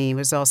that, to me,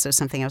 was also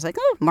something I was like,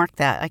 mark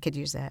that. I could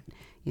use that.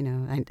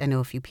 I know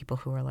a few people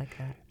who are like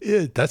that.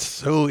 Yeah, that's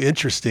so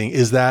interesting.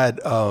 Is that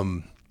a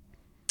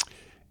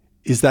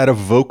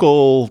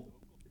vocal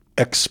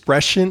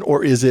expression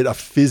or is it a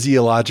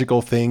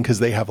physiological thing because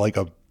they have like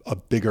a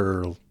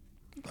bigger,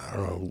 I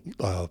don't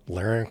know,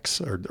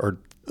 larynx or?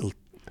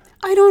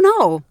 I don't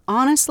know.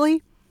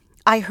 Honestly,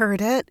 I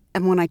heard it.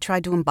 And when I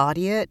tried to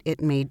embody it,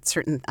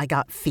 I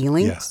got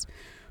feelings. Yeah.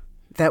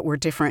 That were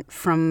different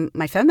from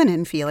my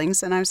feminine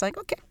feelings. And I was like,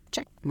 okay,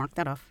 check, mark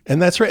that off.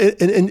 And that's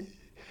right. And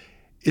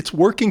it's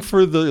working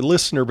for the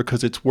listener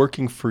because it's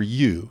working for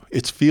you.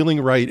 It's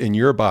feeling right in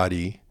your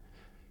body.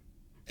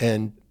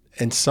 And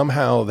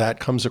somehow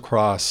that comes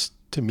across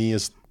to me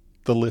as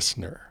the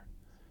listener.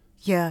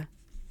 Yeah.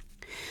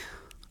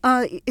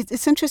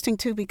 It's interesting,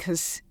 too,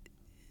 because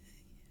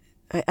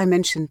I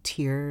mentioned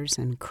tears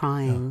and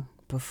crying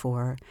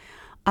before.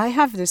 I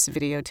have this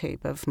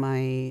videotape of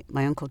my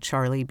Uncle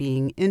Charlie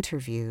being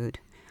interviewed.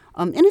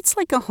 And it's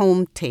like a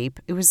home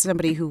tape. It was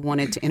somebody who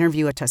wanted to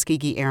interview a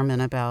Tuskegee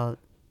Airman about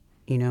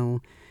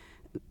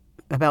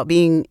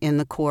being in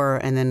the Corps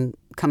and then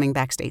coming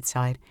back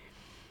stateside.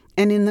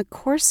 And in the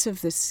course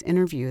of this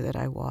interview that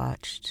I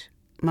watched,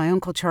 my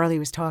Uncle Charlie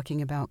was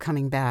talking about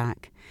coming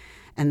back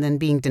and then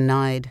being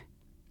denied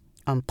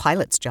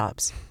pilots'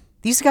 jobs.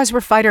 These guys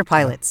were fighter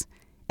pilots,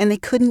 and they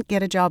couldn't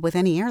get a job with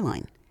any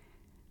airline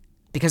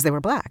because they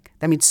were black.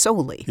 I mean,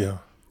 solely. Yeah.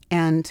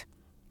 And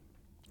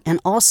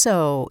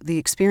also the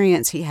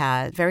experience he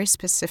had, very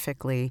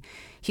specifically,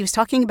 he was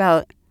talking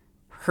about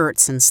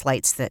hurts and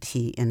slights that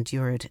he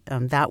endured.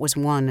 That was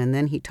one. And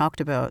then he talked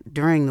about,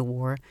 during the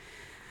war,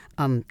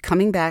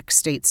 coming back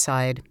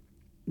stateside,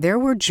 there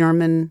were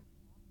German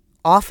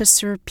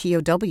officer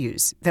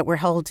POWs that were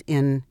held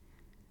in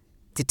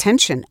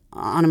detention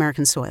on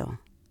American soil,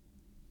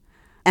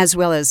 as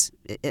well as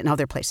in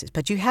other places.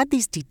 But you had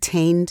these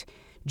detained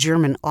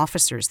German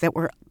officers that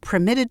were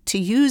permitted to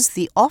use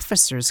the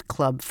officers'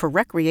 club for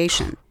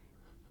recreation,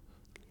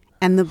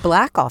 and the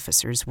black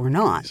officers were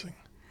not. Amazing.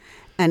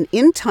 And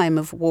in time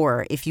of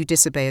war, if you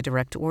disobey a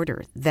direct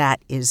order,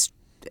 that's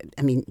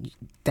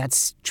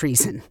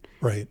treason.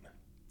 Right.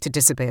 To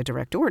disobey a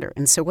direct order.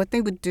 And so what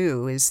they would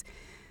do is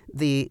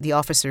the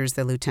officers,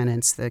 the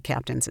lieutenants, the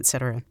captains,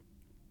 etc.,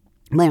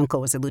 my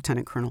uncle was a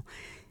lieutenant colonel,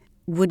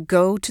 would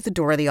go to the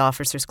door of the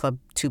officers' club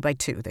 2 by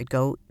 2. They'd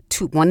go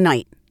one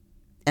night,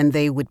 and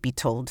they would be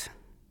told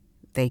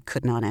they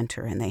could not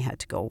enter and they had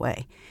to go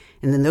away.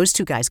 And then those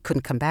 2 guys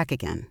couldn't come back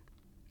again.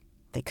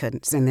 They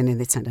couldn't. And then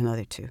they'd send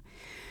another 2.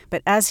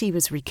 But as he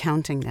was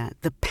recounting that,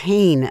 the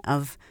pain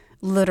of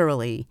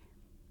literally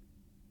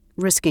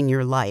risking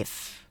your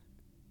life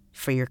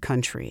for your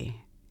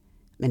country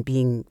and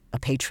being a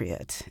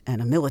patriot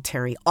and a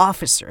military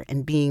officer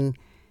and being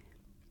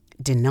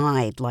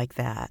denied like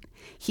that,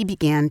 he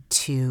began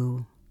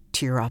to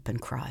tear up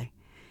and cry.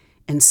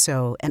 And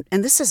so, and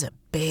this is a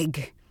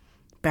big,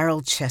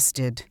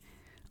 barrel-chested,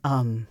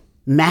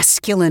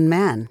 masculine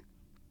man.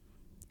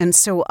 And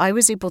so I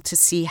was able to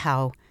see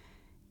how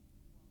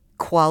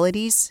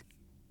qualities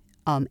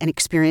and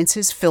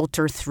experiences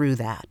filter through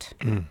that.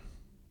 Mm.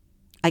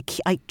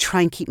 I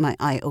try and keep my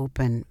eye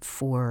open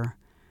for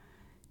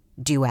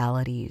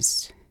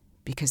dualities,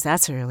 because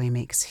that's what really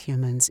makes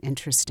humans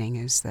interesting,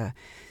 is the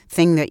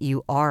thing that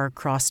you are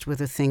crossed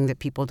with a thing that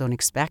people don't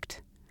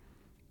expect,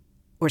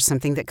 or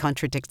something that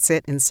contradicts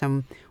it in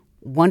some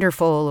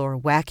wonderful or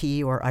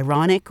wacky or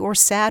ironic or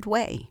sad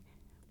way.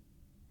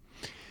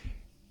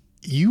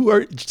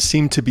 You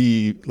seem to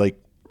be like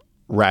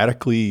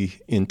radically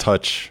in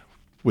touch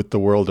with the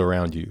world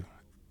around you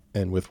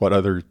and with what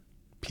other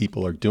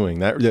people are doing.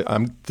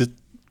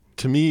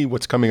 To me,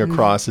 what's coming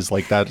across is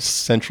like that's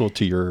central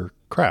to your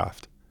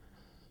craft.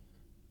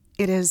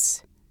 It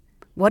is.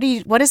 What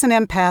does an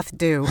empath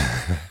do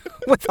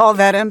with all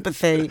that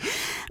empathy?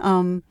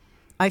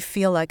 I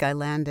feel like I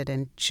landed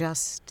in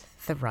just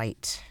the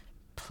right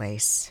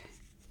place.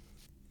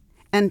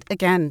 And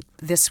again,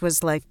 this was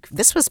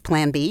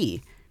plan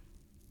B.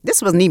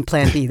 This wasn't even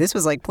plan B. This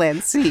was like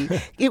plan C.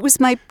 It was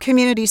my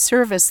community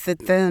service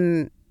that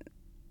then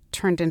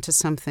turned into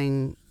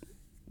something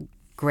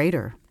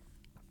greater.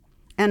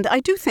 And I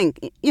do think,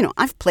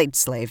 I've played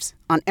slaves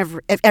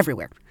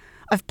everywhere.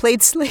 I've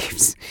played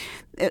slaves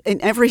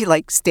in every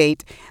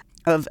state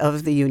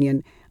of the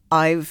Union.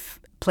 I've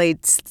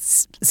played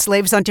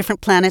slaves on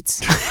different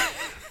planets.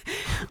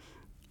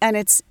 And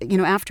it's,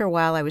 after a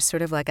while, I was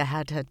sort of like, I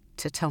had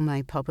to tell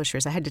my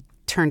publishers, I had to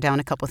turn down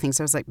a couple of things.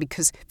 I was like,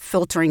 because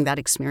filtering that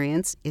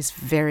experience is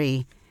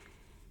very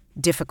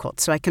difficult.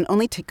 So I can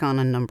only take on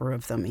a number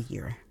of them a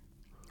year,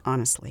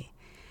 honestly.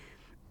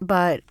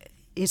 But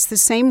it's the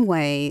same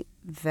way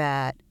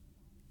that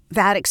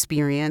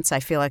experience I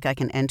feel like I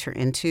can enter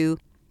into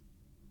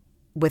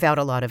without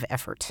a lot of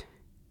effort,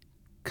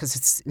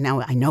 because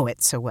now I know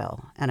it so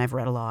well, and I've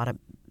read a lot of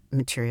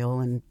material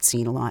and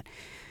seen a lot.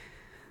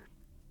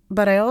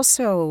 But I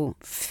also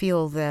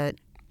feel that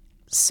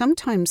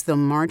sometimes the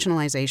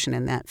marginalization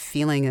and that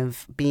feeling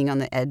of being on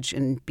the edge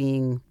and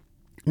being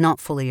not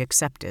fully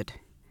accepted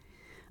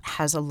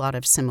has a lot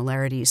of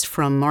similarities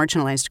from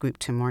marginalized group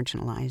to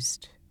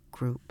marginalized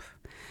group.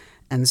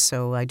 And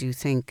so I do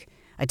think,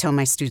 I tell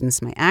my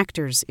students, my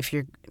actors, if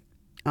you're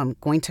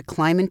going to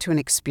climb into an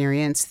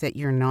experience that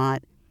you're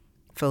not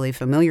fully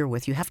familiar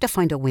with, you have to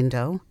find a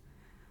window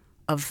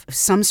of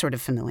some sort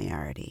of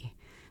familiarity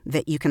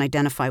that you can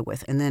identify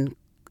with, and then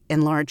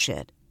enlarge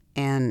it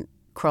and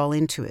crawl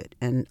into it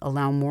and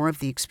allow more of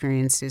the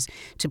experiences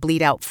to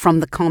bleed out from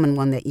the common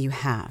one that you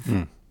have.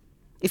 Mm.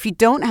 If you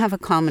don't have a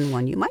common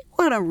one, you might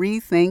want to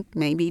rethink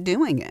maybe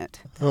doing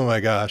it. Oh my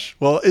gosh.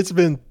 Well, it's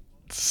been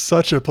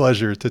such a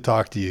pleasure to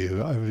talk to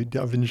you.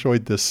 I've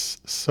enjoyed this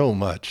so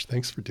much.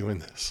 Thanks for doing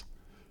this.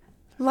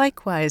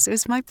 Likewise. It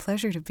was my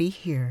pleasure to be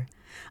here.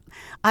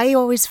 I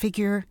always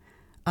figure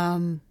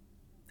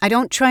I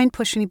don't try and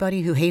push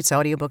anybody who hates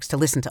audiobooks to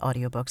listen to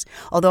audiobooks,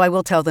 although I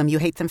will tell them you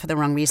hate them for the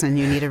wrong reason and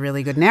you need a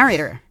really good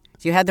narrator.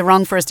 You had the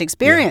wrong first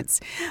experience.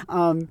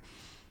 Yeah.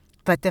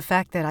 But the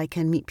fact that I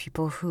can meet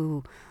people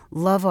who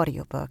love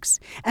audiobooks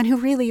and who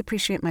really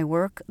appreciate my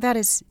work,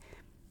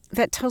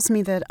 that tells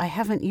me that I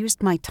haven't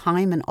used my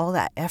time and all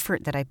that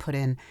effort that I put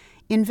in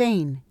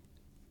vain.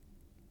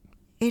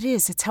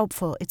 It's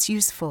helpful, it's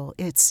useful,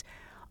 it's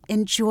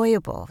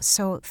enjoyable.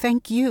 So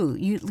thank you.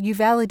 You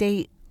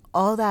validate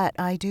all that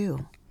I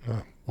do.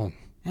 Well,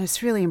 and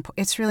it's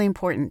really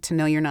important to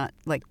know you're not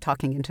like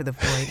talking into the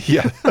void.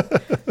 yeah.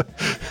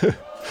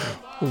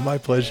 Well, my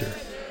pleasure.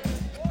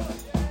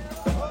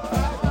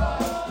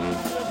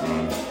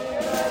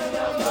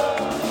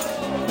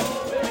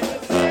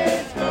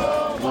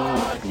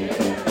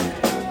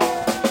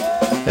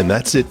 And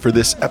that's it for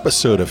this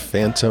episode of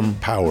Phantom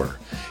Power.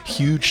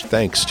 Huge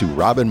thanks to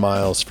Robin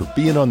Miles for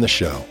being on the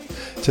show.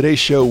 Today's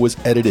show was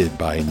edited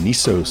by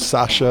Niso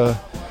Sasha.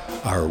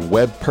 Our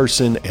web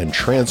person and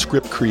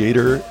transcript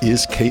creator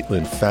is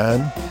Caitlin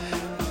Fan.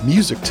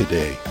 Music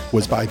today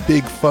was by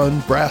Big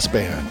Fun Brass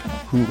Band,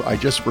 who I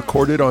just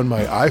recorded on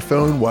my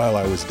iPhone while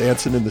I was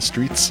dancing in the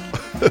streets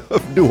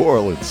of New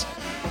Orleans.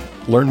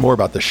 Learn more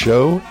about the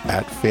show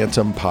at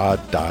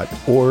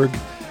phantompod.org.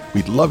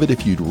 We'd love it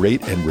if you'd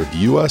rate and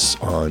review us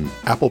on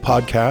Apple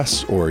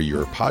Podcasts or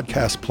your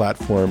podcast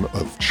platform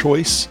of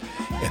choice,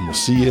 and we'll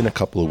see you in a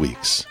couple of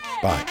weeks.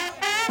 Bye.